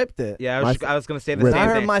son different. ripped it. Yeah, I was gonna say the Really? same I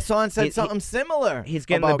heard thing. my son said He- something similar. He's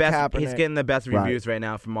getting about he's Kaepernick. getting the best Right. reviews right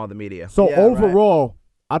now from all the media. So Yeah, right. overall,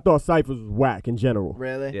 I thought ciphers was whack in general.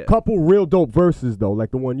 Really? Yeah. Couple real dope verses though, like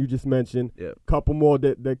the one you just mentioned. Yeah. Couple more.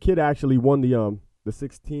 The kid actually won the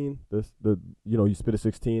 16. The you spit a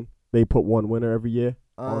 16. They put one winner every year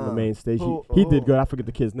on the main stage. He did good. I forget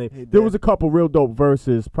the kid's name. He There did. was a couple real dope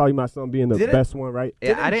verses. Probably my son being the Did it- best one, right?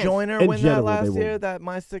 Yeah, I Didn't didn't. Joyner in win that general, last they year? won. That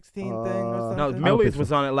My 16 thing or something? No, I don't Millie's think was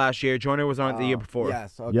so. on it last year. Joyner was on it the year before.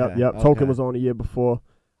 Yes. Okay. Yep. Okay. Token was on the year before.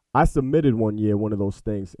 I submitted one year one of those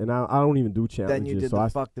things, and I don't even do challenges. Then you did so the I,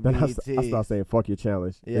 fuck the then I BET. start saying fuck your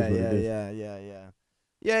challenge. Is Yeah, what it is. yeah.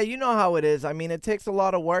 Yeah, you know how it is. I mean, it takes a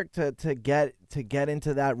lot of work to get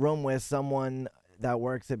into that room where someone that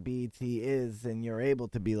works at BET is, and you're able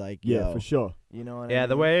to be like, yo, Yeah, for sure. You know what I Yeah, mean?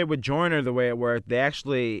 the way with Joyner, the way it worked, he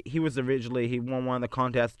won one of the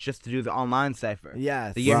contests just to do the online cipher.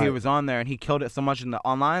 Yes. The year he Right. was on there, and he killed it so much in the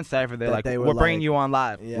online cipher, they're That like, they were we're bringing like- you on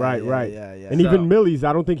live. Yeah, Right, yeah, right. Yeah. And So- even Millie's,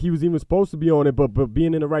 I don't think he was even supposed to be on it, but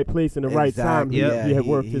being in the right place in the right time, Exactly. Yeah. he had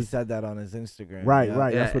worked he his said that on his Instagram. right, yeah.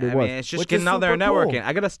 right. That's what it I was. mean, it's just Which getting is out there and super networking. cool.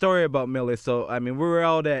 I got a story about Millie. So, I mean, we were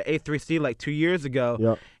out at A3C like 2 years ago.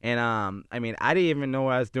 Yep. And, I mean, I didn't even know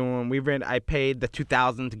what I was doing. I paid the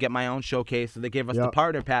 $2,000 to get my own showcase, so they gave us the Yep.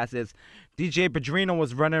 partner passes. DJ Padrino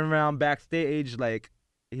was running around backstage like,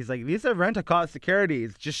 he's like, these are rent-a-car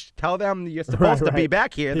securities. Just tell them you're supposed to be right.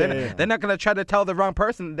 back here. Yeah, They're, yeah. they're not going to try to tell the wrong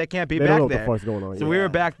person that they can't be They back don't know there. what the fuck's going on. So yeah. we were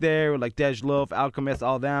back there with like Dej Loaf, Alchemist,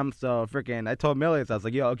 all them. So freaking, I told Millie, I was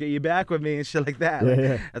like, yo, I'll get you back with me and shit like that. Yeah, Like,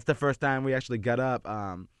 yeah. That's the first time we actually got up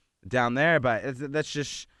down there. But that's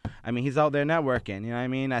just, I mean, he's out there networking. You know what I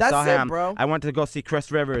mean? I That's saw it, him. bro. I went to go see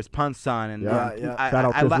Chris Rivers, Pun's son, and Yeah, yeah. Shout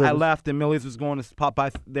out I Chris Rivers. left, and Millie's was going to pop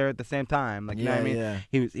by there at the same time. Like, you know what I mean? Yeah.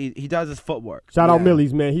 He does his footwork. Shout out Yeah.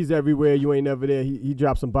 Millie's, man. He's everywhere. You ain't never there. He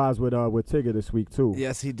dropped some bars with Tigger this week too.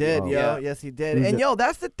 Yes, he did, Oh. yo. Yeah. Yes, he did. He's And a- yo,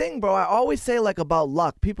 that's the thing, bro. I always say like about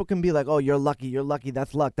luck. People can be like, "Oh, you're lucky.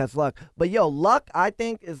 That's luck. That's luck." But yo, luck, I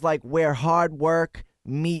think, is like where hard work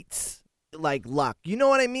meets like luck. You know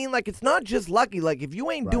what I mean? Like it's not just lucky. Like if you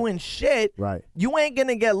ain't Right. doing shit, Right. you ain't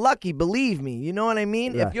gonna get lucky. Believe me. You know what I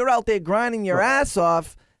mean? Yeah. If you're out there grinding your Right. ass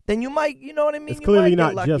off, then you might. You know what I mean? It's You clearly might get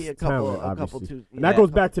not lucky just a couple, talent, obviously. two, And that yeah, goes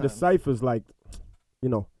a back to couple the times. ciphers. Like,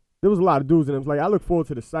 there was a lot of dudes in them. Like, I look forward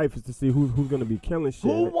to the ciphers to see who's gonna be killing shit.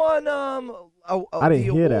 Who won I didn't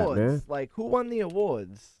the hear that, awards? man. Like who won the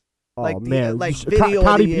awards? Oh like the- man, like Sh- video of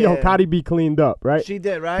Cardi the B, year. Cardi B cleaned up, right? She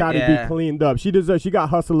did, right? Cardi Yeah. B cleaned up. She deserves. She got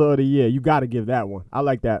Hustler of the Year. You got to give that one. I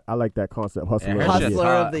like that. I like that concept. Hustler Yeah, of her the shit's Year. Hustler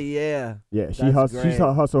hot. of the year. Yeah, she That's hustled. She's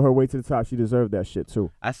great. hustled her way to the top. She deserved that shit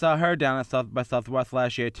too. I saw her down at South by Southwest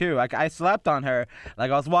last year too. I slept on her. Like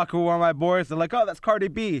I was walking with one of my boys. They're like, "Oh, that's Cardi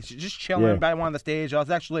B." She's just chilling Yeah. by one of the stage. I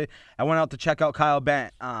went out to check out Kyle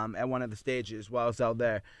Bent at one of the stages while I was out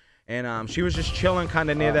there, and she was just chilling kind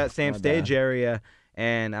of near that same my stage bad. area.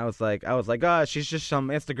 And I was like, oh, she's just some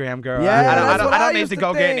Instagram girl. Yeah, I that's what I don't need used to to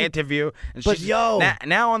go get an think. interview. And But she's, yo.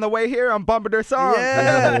 now on the way here, I'm bumping her song.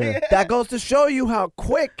 Yeah. That goes to show you how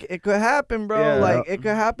quick it could happen, bro. Yeah. Like it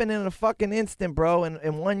could happen in a fucking instant, bro. And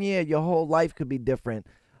in 1 year, your whole life could be different.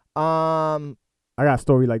 I got a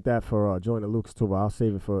story like that for Joyner Lucas too, but I'll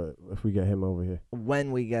save it for if we get him over here.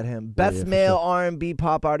 When we get him, best yeah, for male sure. R&B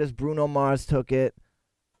pop artist Bruno Mars took it.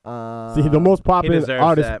 See, the most popular deserves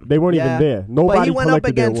artists, that. they weren't Yeah. even there. Nobody But he went up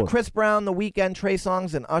collected their against awards. Chris Brown, The Weeknd, Trey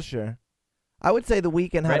Songz, and Usher. I would say The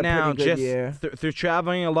Weeknd had Right a now, pretty good just year. through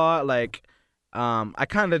traveling a lot, like, I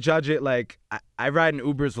kind of judge it like I ride in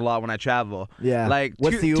Ubers a lot when I travel. Yeah. Like,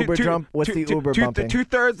 What's the Uber jump? What's the Uber bumping?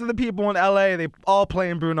 2/3 of the people in LA, they all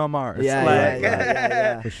playing Bruno Mars. Yeah, like,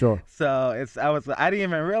 yeah. For sure. So I didn't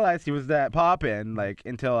even realize he was that poppin', like,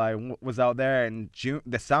 until I was out there in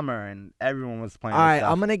the summer and everyone was playing. All right, his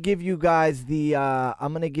stuff. I'm gonna give you guys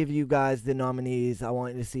the nominees. I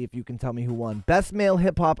want you to see if you can tell me who won. Best male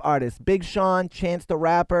hip hop artist: Big Sean, Chance the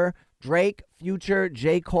Rapper, Drake, Future,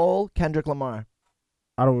 J. Cole, Kendrick Lamar.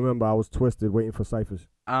 I don't remember. I was twisted waiting for ciphers.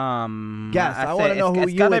 Guess. I say wanna know who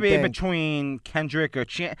it's you gotta would be think. between Kendrick or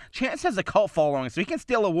Chance. Chance has a cult following, so he can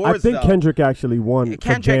steal I awards. think though. Kendrick actually won.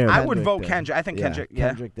 Kendrick, for I Jam. would vote did. Kendrick. I think Kendrick. Yeah.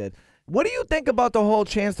 Kendrick did. What do you think about the whole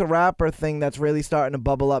Chance the Rapper thing that's really starting to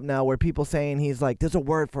bubble up now, where people saying he's like, there's a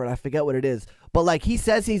word for it, I forget what it is, but like he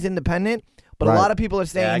says he's independent, but a Right. lot of people are I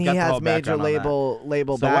saying got he the has whole major background on that.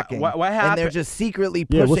 label So backing, what and they're happened? just secretly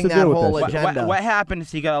Yeah, what's pushing the that deal with whole that shit? agenda. What happened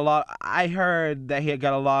is he got a lot. I heard that he had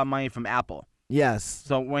got a lot of money from Apple. Yes.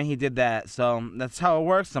 So when he did that, so that's how it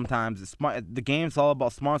works sometimes. It's smart. The game's all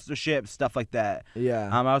about sponsorship, stuff like that. Yeah.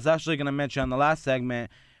 I was actually gonna mention on the last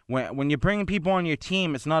segment when you're bringing people on your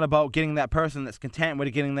team, it's not about getting that person that's content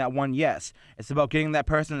with getting that one yes. It's about getting that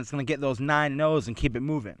person that's gonna get those 9 no's and keep it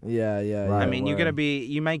moving. Yeah. Right. I mean,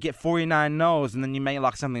 you might get 49 no's and then you might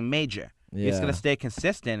lock something major. You're just Yeah. gonna stay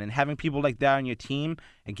consistent, and having people like that on your team,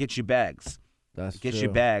 it gets you bags. That's Gets true.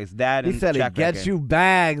 you bags. That He and said it track gets record. you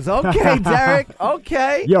bags. Okay, Derek.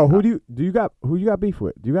 Okay. Yo, who you got beef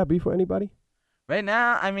with? Do you got beef with anybody? Right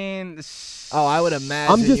now, I mean. Oh, I would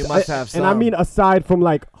imagine you must have some. And I mean, aside from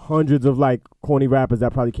like hundreds of like corny rappers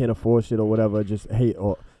that probably can't afford shit or whatever, just hate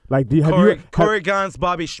or like, Corey Guns,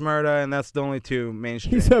 Bobby Shmurda, and that's the only two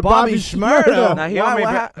mainstream. He said Bobby Bobby Shmurda. Shmurda. Now, he Why- owed me,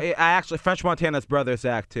 what I actually French Montana's brother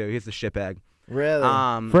Zach too. He's a shitbag. Really?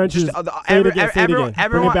 French is. just, Say it again. Say it again.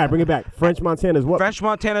 everyone, Bring it back. French Montana's what? French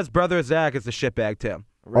Montana's brother Zach is a shitbag too.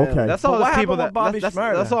 Really? Okay. That's But all what the people happened that with Bobby that's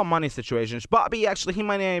Shmurda? all money situations. Bobby actually, he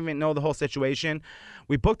might not even know the whole situation.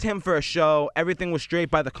 We booked him for a show. Everything was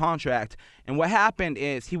straight by the contract. And what happened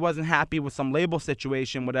is he wasn't happy with some label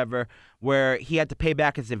situation, whatever, where he had to pay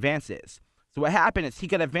back his advances. So what happened is he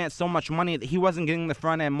got advanced so much money that he wasn't getting the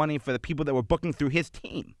front end money for the people that were booking through his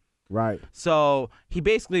team. Right. So he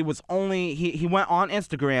basically was only he went on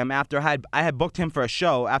Instagram after I had booked him for a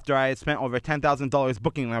show after I had spent over $10,000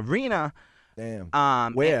 booking an arena.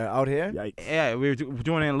 Damn. Where? Out here? Yikes. Yeah, we were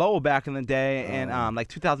doing it in Lowell back in the day, and like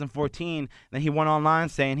 2014. Then he went online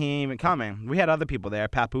saying he ain't even coming. We had other people there.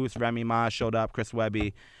 Papoose, Remy Ma showed up, Chris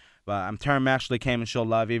Webby, but Term actually came and showed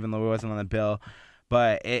love even though he wasn't on the bill.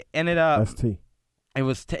 But it ended up. ST. It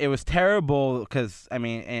was terrible because, I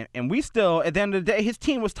mean, and we still, at the end of the day, his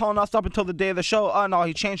team was telling us up until the day of the show, oh, no,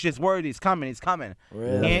 he changed his word. He's coming.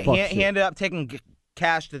 Really? Yeah, fuck He shit. ended up taking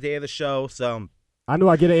cash the day of the show. So I knew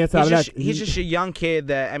I get an answer out of that. he's just a young kid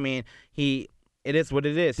that, I mean, it is what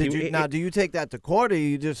it is. Do you take that to court or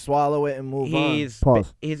you just swallow it and move on?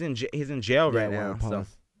 Pause. He's in jail right Yeah, now. well, So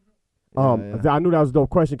pause. I knew that was a dope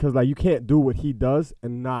question because like you can't do what he does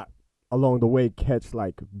and not along the way catch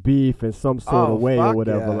like beef in some sort Oh, of way fuck or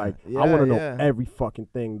whatever. yeah. Like Yeah, I want to know yeah. every fucking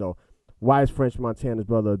thing though. Why is French Montana's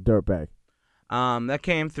brother a dirtbag? that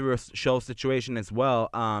came through a show situation as well.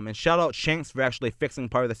 And shout out Shanks for actually fixing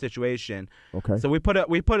part of the situation. Okay. So we put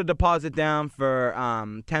a deposit down for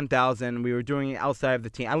 $10,000. We were doing it outside of the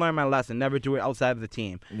team. I learned my lesson: never do it outside of the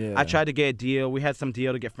team. Yeah. I tried to get a deal. We had some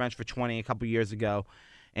deal to get French for 20 a couple years ago,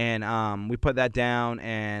 and we put that down.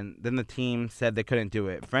 And then the team said they couldn't do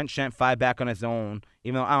it. French sent 5 back on his own.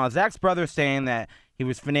 Even though I don't know, Zach's brother saying that he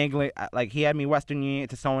was finagling, like he had me Western Union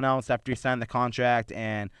to someone else after he signed the contract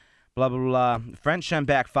and. Blah, blah, blah. French sent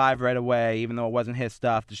back 5 right away, even though it wasn't his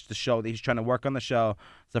stuff, just to show that he's trying to work on the show.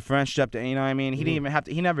 So French stepped in, you know what I mean? He didn't even have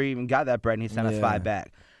to, he never even got that bread, and he sent us 5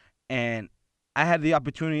 back. And I had the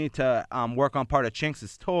opportunity to work on part of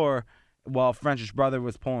Chinks' tour while French's brother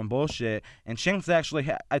was pulling bullshit. And Chinks actually,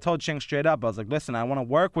 I told Chinks straight up, I was like, listen, I want to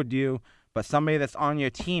work with you, but somebody that's on your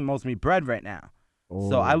team owes me bread right now.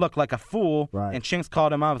 So I look like a fool, Right. and Chinks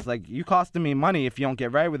called him up. It's like, you costing me money if you don't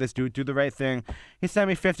get right with this dude. Do the right thing. He sent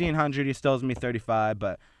me $1,500. He still owes me $35,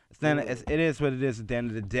 but then it is what it is at the end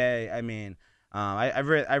of the day. I mean, I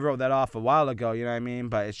wrote that off a while ago, you know what I mean?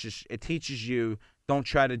 But it's just, it teaches you, don't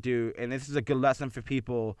try to do, and this is a good lesson for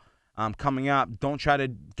people coming up, don't try to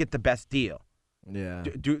get the best deal. Yeah.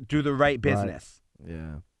 Do the right business.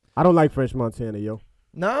 Yeah. I don't like French Montana, yo.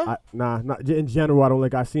 No? Not in general. I don't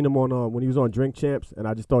like. I seen him on when he was on Drink Champs, and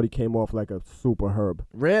I just thought he came off like a super herb.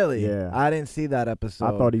 Really? Yeah. I didn't see that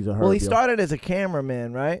episode. I thought he's a herb. Well, he yo. started as a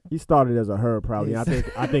cameraman, right? He started as a herb, probably. I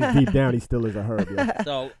think deep down he still is a herb. Yo.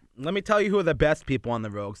 So let me tell you who are the best people on the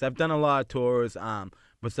road. 'Cause I've done a lot of tours.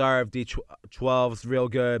 Bazaar of D12's real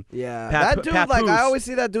good. Yeah. Pat- that dude, Pat like, I Poose. always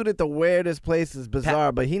see that dude at the weirdest places,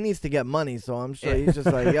 bizarre, but he needs to get money, so I'm sure he's just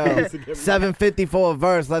like, yo, $750 for a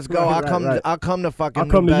verse, let's go. Right, I'll right. come to fucking I'll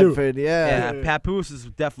come New to you. Bedford. Yeah. Yeah, Papoose is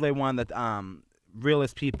definitely one of the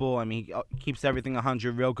realest people. I mean, he keeps everything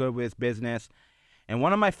 100, real good with his business. And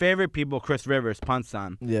one of my favorite people, Chris Rivers, Punt's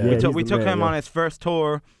son. Yeah. Yeah, We he's took the man, him yeah. on his first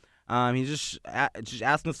tour. He's just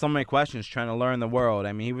asking so many questions, trying to learn the world.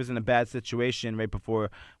 I mean, he was in a bad situation right before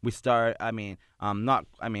we started. It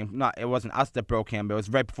wasn't us that broke him, but it was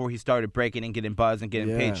right before he started breaking and getting buzz and getting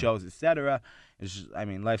Yeah. paid shows, etc. It's just,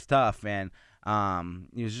 life's tough, and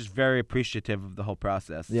he was just very appreciative of the whole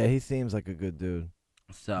process. Yeah, he seems like a good dude.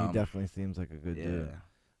 So He definitely seems like a good yeah. dude.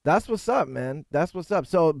 That's what's up, man. That's what's up.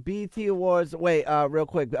 So BET Awards. Wait, real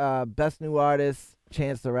quick. Best New Artist,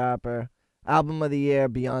 Chance the Rapper. Album of the Year,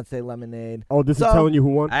 Beyonce, Lemonade. Oh, this So- is telling you who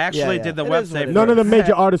won. I actually Yeah. did the It is what website. it None of the is.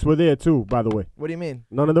 major artists were there too, by the way. What do you mean?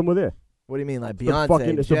 None of them were there. What do you mean, like The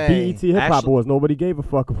Beyonce, it's Jay, the BET Hip Hop Actually- Awards. Nobody gave a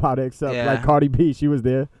fuck about it except Yeah. like Cardi B. She was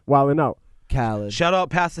there, wilding out. Khaled? Shout out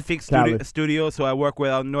Pacific Khaled. Studios, who I work with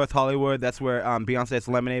out in North Hollywood. That's where Beyonce's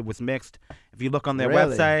Lemonade was mixed. If you look on their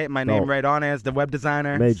Really? website, my name Dope. right on it is the web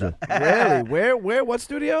designer. Major. Really? Where? What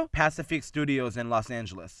studio? Pacific Studios in Los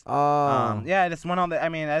Angeles. Oh, Yeah, I just went out there.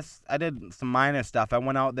 I did some minor stuff. I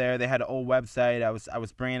went out there. They had an old website. I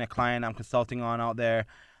was bringing a client I'm consulting on out there.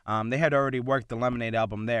 They had already worked the Lemonade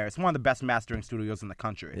album there. It's one of the best mastering studios in the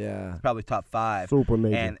country. yeah. It's probably top 5. Super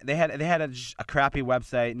major. And they had just a crappy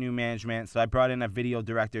website, new management. So I brought in a video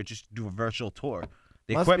director just to do a virtual tour.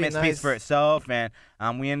 The Must be equipment speaks nice. for itself,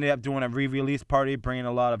 and we ended up doing a re-release party, bringing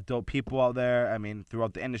a lot of dope people out there. I mean,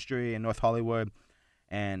 throughout the industry in North Hollywood,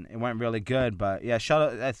 and it went really good. But yeah,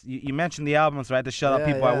 shout out. You mentioned the album, so I had to shout out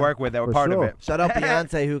Yeah, people I yeah. work with that were For part sure. of it. Shout out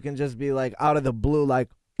Beyonce, who can just be like out of the blue, like,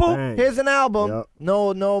 boom, Bang. here's an album. Yep.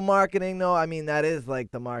 No marketing. No, I mean that is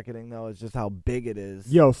like the marketing. No, it's just how big it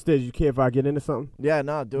is. Yo, Stiz, you care if I get into something? Yeah,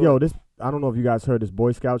 no, do Yo, it. this I don't know if you guys heard this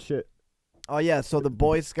Boy Scout shit. Oh yeah, so the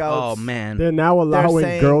Boy Oh Scouts. man, They're now they're allowing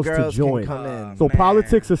saying girls girls to join. can come in. So Man.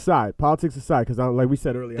 politics aside, because like we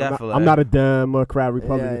said earlier, Definitely. I'm not a Democrat,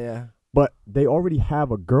 Republican, Yeah, but they already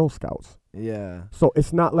have a Girl Scouts. yeah. So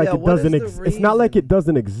it's not like Yeah, it what doesn't. is the It's not like reason? it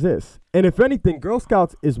doesn't exist. And if anything, Girl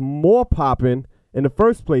Scouts is more popping in the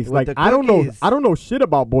first place. With Like the I don't know, cookies. I don't know shit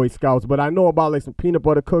about Boy Scouts, but I know about like some peanut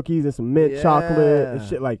butter cookies and some mint chocolate and Yeah.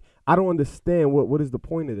 shit. Like I don't understand what is the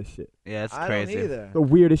point of this shit. yeah, it's I crazy. don't either. The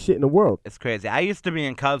weirdest shit in the world. It's crazy. I used to be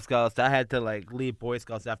in Cub Scouts. I had to like leave Boy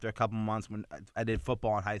Scouts after a couple months when I did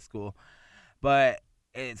football in high school. But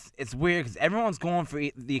it's weird because everyone's going for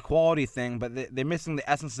the equality thing, but they're missing the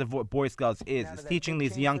essence of what Boy Scouts is. It's teaching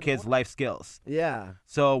these young kids life skills. Yeah.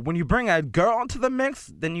 So when you bring a girl into the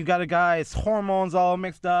mix, then you got a guy's hormones all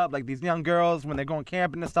mixed up. Like these young girls, when they're going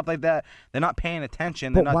camping and stuff like that, they're not paying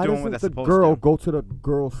attention. They're But not why doing what doesn't they're the supposed girl to. go to the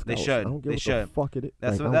Girl Scouts? They should. I don't get They what should. the fuck it is.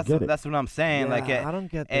 That's like, what I don't get it. that's what I'm saying. Yeah, like I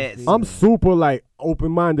don't get this. it's- either. I'm super like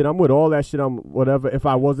open minded. I'm with all that shit. I'm whatever. If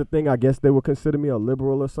I was a thing, I guess they would consider me a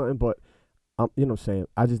liberal or something. But I'm, you know, what I'm saying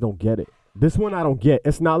I just don't get it. This one I don't get.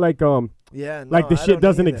 It's not like Yeah. No, like the I shit don't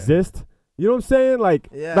doesn't either. exist. You know what I'm saying? Like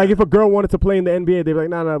Yeah. like if a girl wanted to play in the NBA, they'd be like,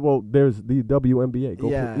 nah, well, there's the WNBA. Go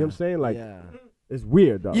play. Yeah. You know what I'm saying? Like yeah. it's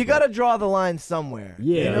weird though. You gotta draw the line somewhere.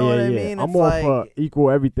 Yeah, you know what yeah, I yeah. mean? I'm It's all like, for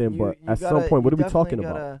equal everything, you- but you at some gotta- point, what you are we definitely talking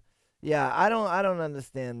about? gotta- Yeah, I don't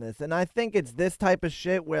understand this, and I think it's this type of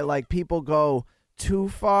shit where like people go too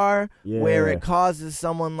far, where Yeah. it causes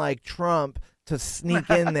someone like Trump to sneak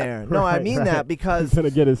in there. No, I Right, mean right. that because He's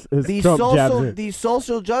gonna get his these Trump jabs social in. these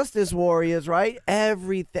social justice warriors, right?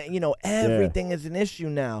 Everything, everything is an issue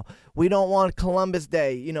now. We don't want Columbus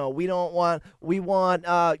Day, we want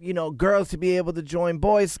girls to be able to join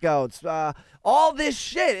Boy Scouts. All this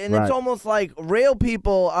shit, and Right. it's almost like real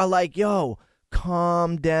people are like, "Yo,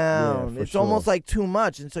 calm down." for It's almost sure. like too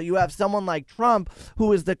much. And so you have someone like Trump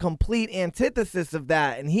who is the complete antithesis of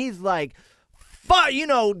that, and he's like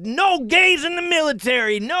no gays in the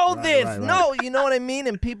military, no Right, this, right, right. no, you know what I mean?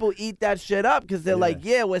 And people eat that shit up because they're like,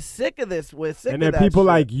 yeah, we're sick of this. We're sick And of then that people shit.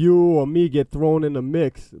 like you or me get thrown in the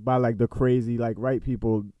mix by like the crazy like right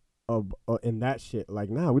people in that shit. Like,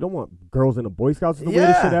 nah, we don't want girls in the Boy Scouts. It's the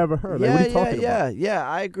weirdest shit I ever heard. Like, what are you talking about? Yeah,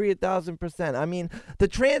 I agree 1,000%. I mean,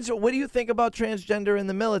 what do you think about transgender in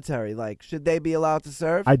the military? Like, should they be allowed to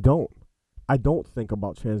serve? I don't think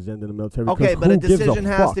about transgender in the military. Okay, because but a who gives decision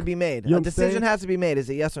has fuck? to be made. You know A what I'm decision saying? has to be made. Is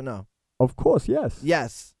it yes or no? Of course, yes.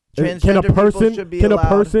 Yes. Can Transgender people should be a allowed.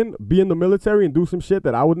 person be in the military and do some shit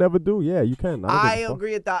that I would never do? Yeah, you can. I don't give a fuck.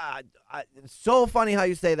 agree with that. It's so funny how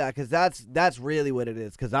you say that because that's really what it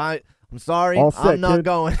is. Because I'm sorry, All set, I'm not kid.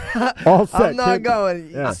 going. All set, I'm not kid. going.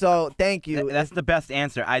 Yeah. So thank you. That's the best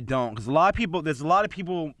answer. I don't, because there's a lot of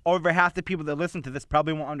people, over half the people that listen to this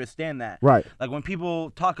probably won't understand that. Right. Like when people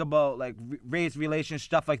talk about like race relations,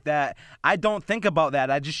 stuff like that, I don't think about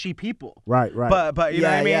that. I just see people. Right. But you know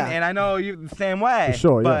what I mean? Yeah. And I know you the same way. For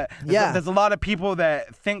sure, But Yeah. there's a lot of people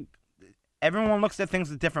that think. Everyone looks at things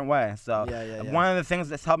a different way. So Yeah. one of the things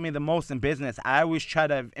that's helped me the most in business, I always try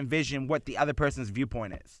to envision what the other person's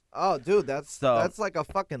viewpoint is. Oh, dude, that's So- like a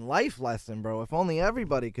fucking life lesson, bro. If only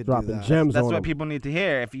everybody could Dropping do that. gems That's on what them. people need to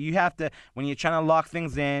hear. If you have to, when you're trying to lock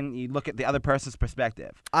things in, you look at the other person's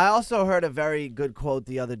perspective. I also heard a very good quote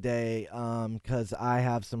the other day because I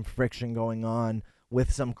have some friction going on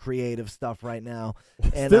with some creative stuff right now.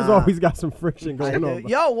 And Stiz always got some friction going on.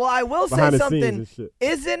 Yo, well, I will say behind the scenes something. and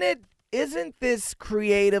shit. Isn't this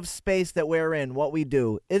creative space that we're in, what we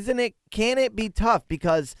do, can it be tough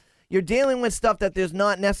because you're dealing with stuff that there's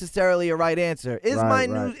not necessarily a right answer. Is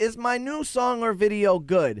my new song or video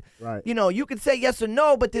good? Right. You know, you could say yes or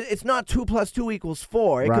no, but it's not 2 + 2 =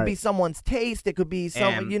 4. It could Right. be someone's taste. It could be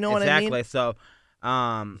someone, you know what I exactly. mean? So,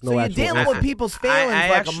 No So you're actual dealing answer. with people's feelings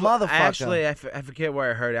like a motherfucker. Actually, I forget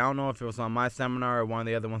where I heard it. I don't know if it was on my seminar or one of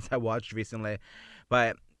the other ones I watched recently,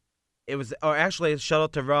 but it was. Or actually, shout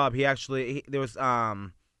out to Rob. There was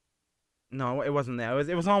No, it wasn't that.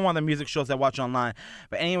 It was on one of the music shows I watch online.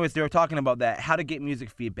 But anyways, they were talking about that, how to get music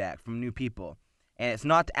feedback from new people, and it's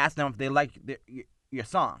not to ask them if they like your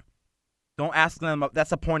song. Don't ask them.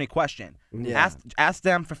 That's a pointy question. Yeah. Ask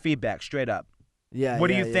them for feedback straight up. Yeah. What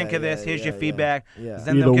do you think of this? Here's your feedback. Yeah. 'Cause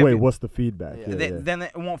then they'll Either give way, you- what's the feedback? Yeah. Yeah, yeah. Then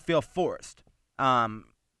it won't feel forced.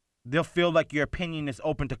 They'll feel like your opinion is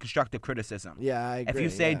open to constructive criticism. Yeah, I agree. If you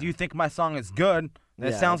say, yeah. "Do you think my song is good?" then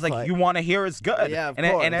it Yeah, sounds it's like like- you want to hear it's good. Yeah, of and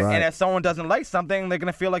course. and Right. if someone doesn't like something, they're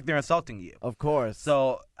gonna feel like they're insulting you. Of course.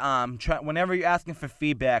 So, whenever you're asking for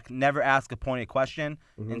feedback, never ask a pointed question,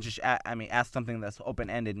 and just ask something that's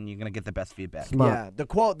open ended, and you're gonna get the best feedback. Smart. Yeah, the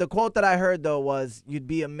quote that I heard though was, "You'd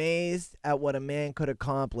be amazed at what a man could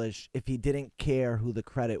accomplish if he didn't care who the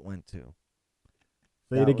credit went to."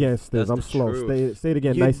 Say it That again, that's Stiz. I'm the slow. truth. Say it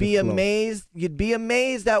again. You'd nice be and slow. amazed. You'd be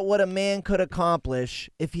amazed at what a man could accomplish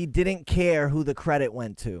if he didn't care who the credit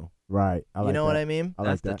went to. Right. I like You know that. what I mean? I like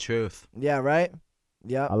That's the that. truth. Yeah. Right.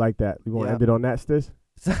 Yeah. I like that. We want to Yeah. end it on that, Stiz?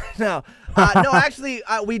 No, actually,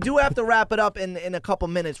 we do have to wrap it up in a couple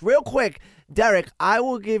minutes. Real quick, Derek, I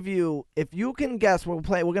will give you, if you can guess, we're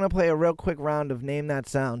gonna play a real quick round of Name That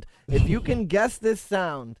Sound. If you can guess this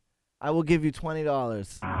sound, I will give you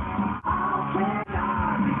 $20.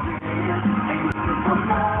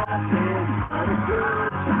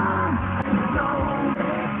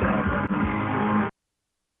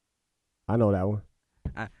 I know that one.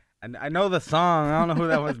 I know the song. I don't know who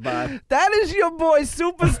that was by. That is your boy,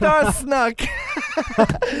 Superstar Snuck.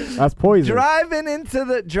 That's poison.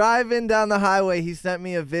 Driving down the highway, he sent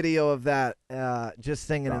me a video of that, just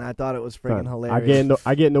singing, and I thought it was freaking Son, hilarious.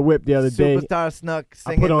 I get in the whip the other day. Superstar Snuck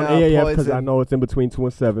I singing put on AAF because Poison. I know it's in between 2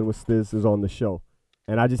 and 7 when Stiz is on the show.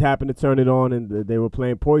 And I just happened to turn it on, and they were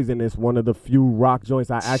playing Poison. It's one of the few rock joints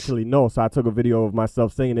I actually know. So I took a video of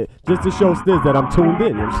myself singing it just to show Stiz that I'm tuned in.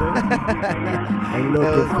 You know what I'm saying? Ain't That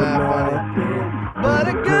was looking for mad nothing. But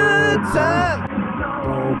a good time.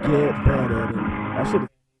 Don't get better than that. Shit.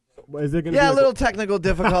 Is it gonna Yeah, be little technical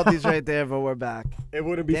difficulties right there, but we're back. It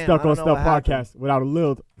wouldn't be Damn, stuck I don't on know Stuff what happened. podcast without a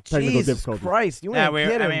little technical Jesus difficulty. Christ, you Yeah, ain't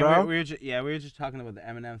kidding, bro. we were just talking about the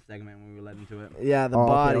Eminem segment when we were led into it. Yeah, the Oh, okay,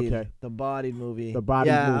 bodied, okay. the bodied movie. The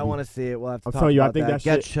Bodied yeah, I movie. want to see it. We'll have to I'm talk telling you, I about think that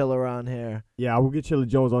Get shit- Chiller on here. Yeah, I will get Chilla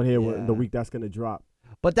Jones on here Yeah. the week that's gonna drop.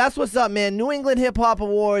 But that's what's up, man. New England Hip Hop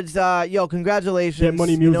Awards. Yo, congratulations. You know what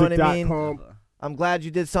I mean? GetMoneyMusic.com. I'm glad you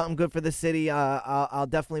did something good for the city. I'll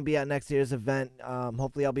definitely be at next year's event.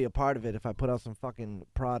 Hopefully, I'll be a part of it if I put out some fucking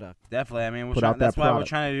product. Definitely. I mean, Put out that's that why we're product.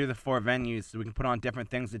 trying to do the 4 venues so we can put on different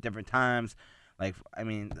things at different times. Like, I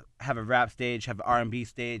mean, have a rap stage, have an R&B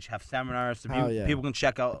stage, have seminars, so Hell yeah. people can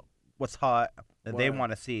check out what's hot that they Word.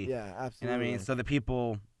 want to see. Yeah, You know absolutely. what I mean? So the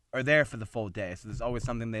people are there for the full day. So there's always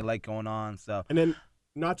something they like going on. So And then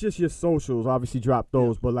not just your socials, obviously drop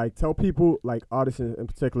those, but like tell people, like artists in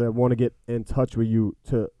particular, that want to get in touch with you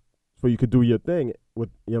so you could do your thing with,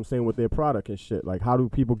 you know what I'm saying, with their product and shit. Like, how do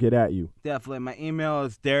people get at you? definitely, my email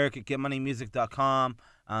is Derek@getmoneymusic.com.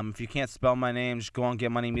 If you can't spell my name, just go on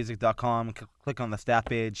getmoneymusic.com, click on the staff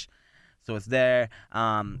page, so it's there.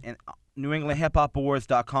 And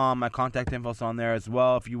NewEnglandHipHopAwards.com, my contact info's on there as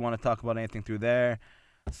well if you want to talk about anything through there.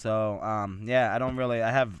 So yeah,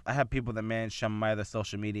 I have people that manage some of my other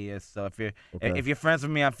social medias. So if you're friends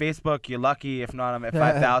with me on Facebook, you're lucky. If not, I'm at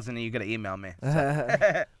 5,000 and you gotta email me.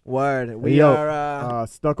 So. Word. We Hey, yo, are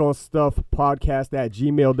Stuck on Stuff podcast at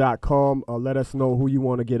gmail.com. Let us know who you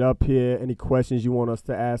want to get up here. Any questions you want us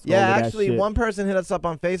to ask. yeah, all of actually, that shit. one person hit us up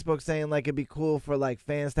on Facebook saying like it'd be cool for like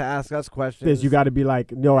fans to ask us questions. You got to be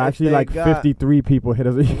like, no, If actually they like got- 53 people hit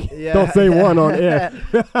us. Yeah. Don't say one on air.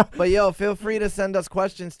 But yo, feel free to send us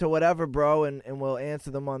questions to whatever, bro, and we'll answer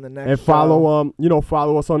them on the next And show.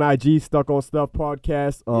 follow us on IG, Stuck on Stuff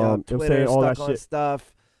podcast. Yeah, You know what I'm Twitter, saying, all that Stuck on shit.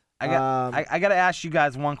 Stuff. I got to ask you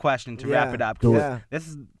guys one question to wrap yeah, it up. Do it. Yeah. This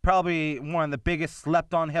is probably one of the biggest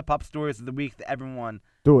slept-on hip-hop stories of the week that everyone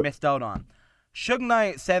Do it. missed out on. Suge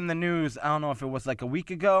Knight said in the news, I don't know if it was like a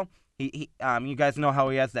week ago, you guys know how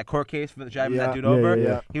he has that court case for driving that dude Yeah, over? yeah,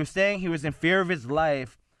 yeah. He was saying he was in fear of his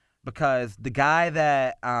life because the guy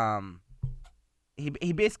that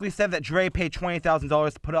he basically said that Dre paid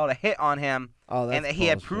 $20,000 to put out a hit on him, Oh, that's and that he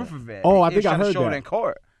had bullshit. proof of it. Oh, I He was think I trying to heard show it that. in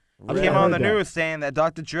court. Really? He came I out on the heard that. news saying that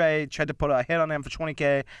Dr. Dre tried to put a hit on him for $20K,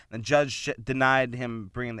 and the judge denied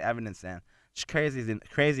him bringing the evidence in. It's crazy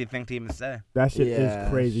thing to even say. That shit Yeah. is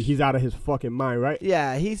crazy. He's out of his fucking mind, right?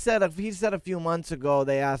 Yeah, he said a few months ago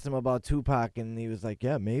they asked him about Tupac and he was like,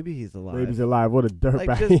 yeah, maybe he's alive. Maybe he's alive. What a dirtbag.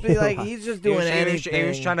 Like just be like he's just doing anything. He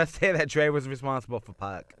was trying to say that Dre was responsible for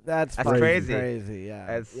Pac. That's That's fucking crazy. crazy. Yeah,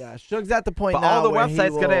 That's- yeah. Suge's at the point But now all the where he websites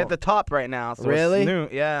got it will- at the top right now. So Really? It's new.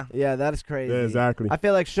 Yeah. Yeah, that's crazy. Yeah, exactly. I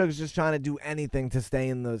feel like Suge's just trying to do anything to stay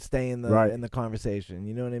in the Right. in the conversation.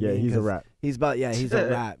 You know what I Yeah, mean? he's a 'Cause rap. He's a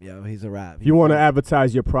rap, yo. He's a rap. If you want to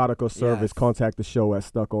advertise your product or service, Yes. contact the show at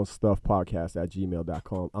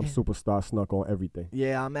stuckonstuffpodcast@gmail.com. I'm Superstar Snuck on everything.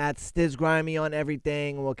 Yeah, I'm at Stiz Grimy on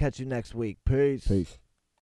everything. We'll catch you next week. Peace. Peace.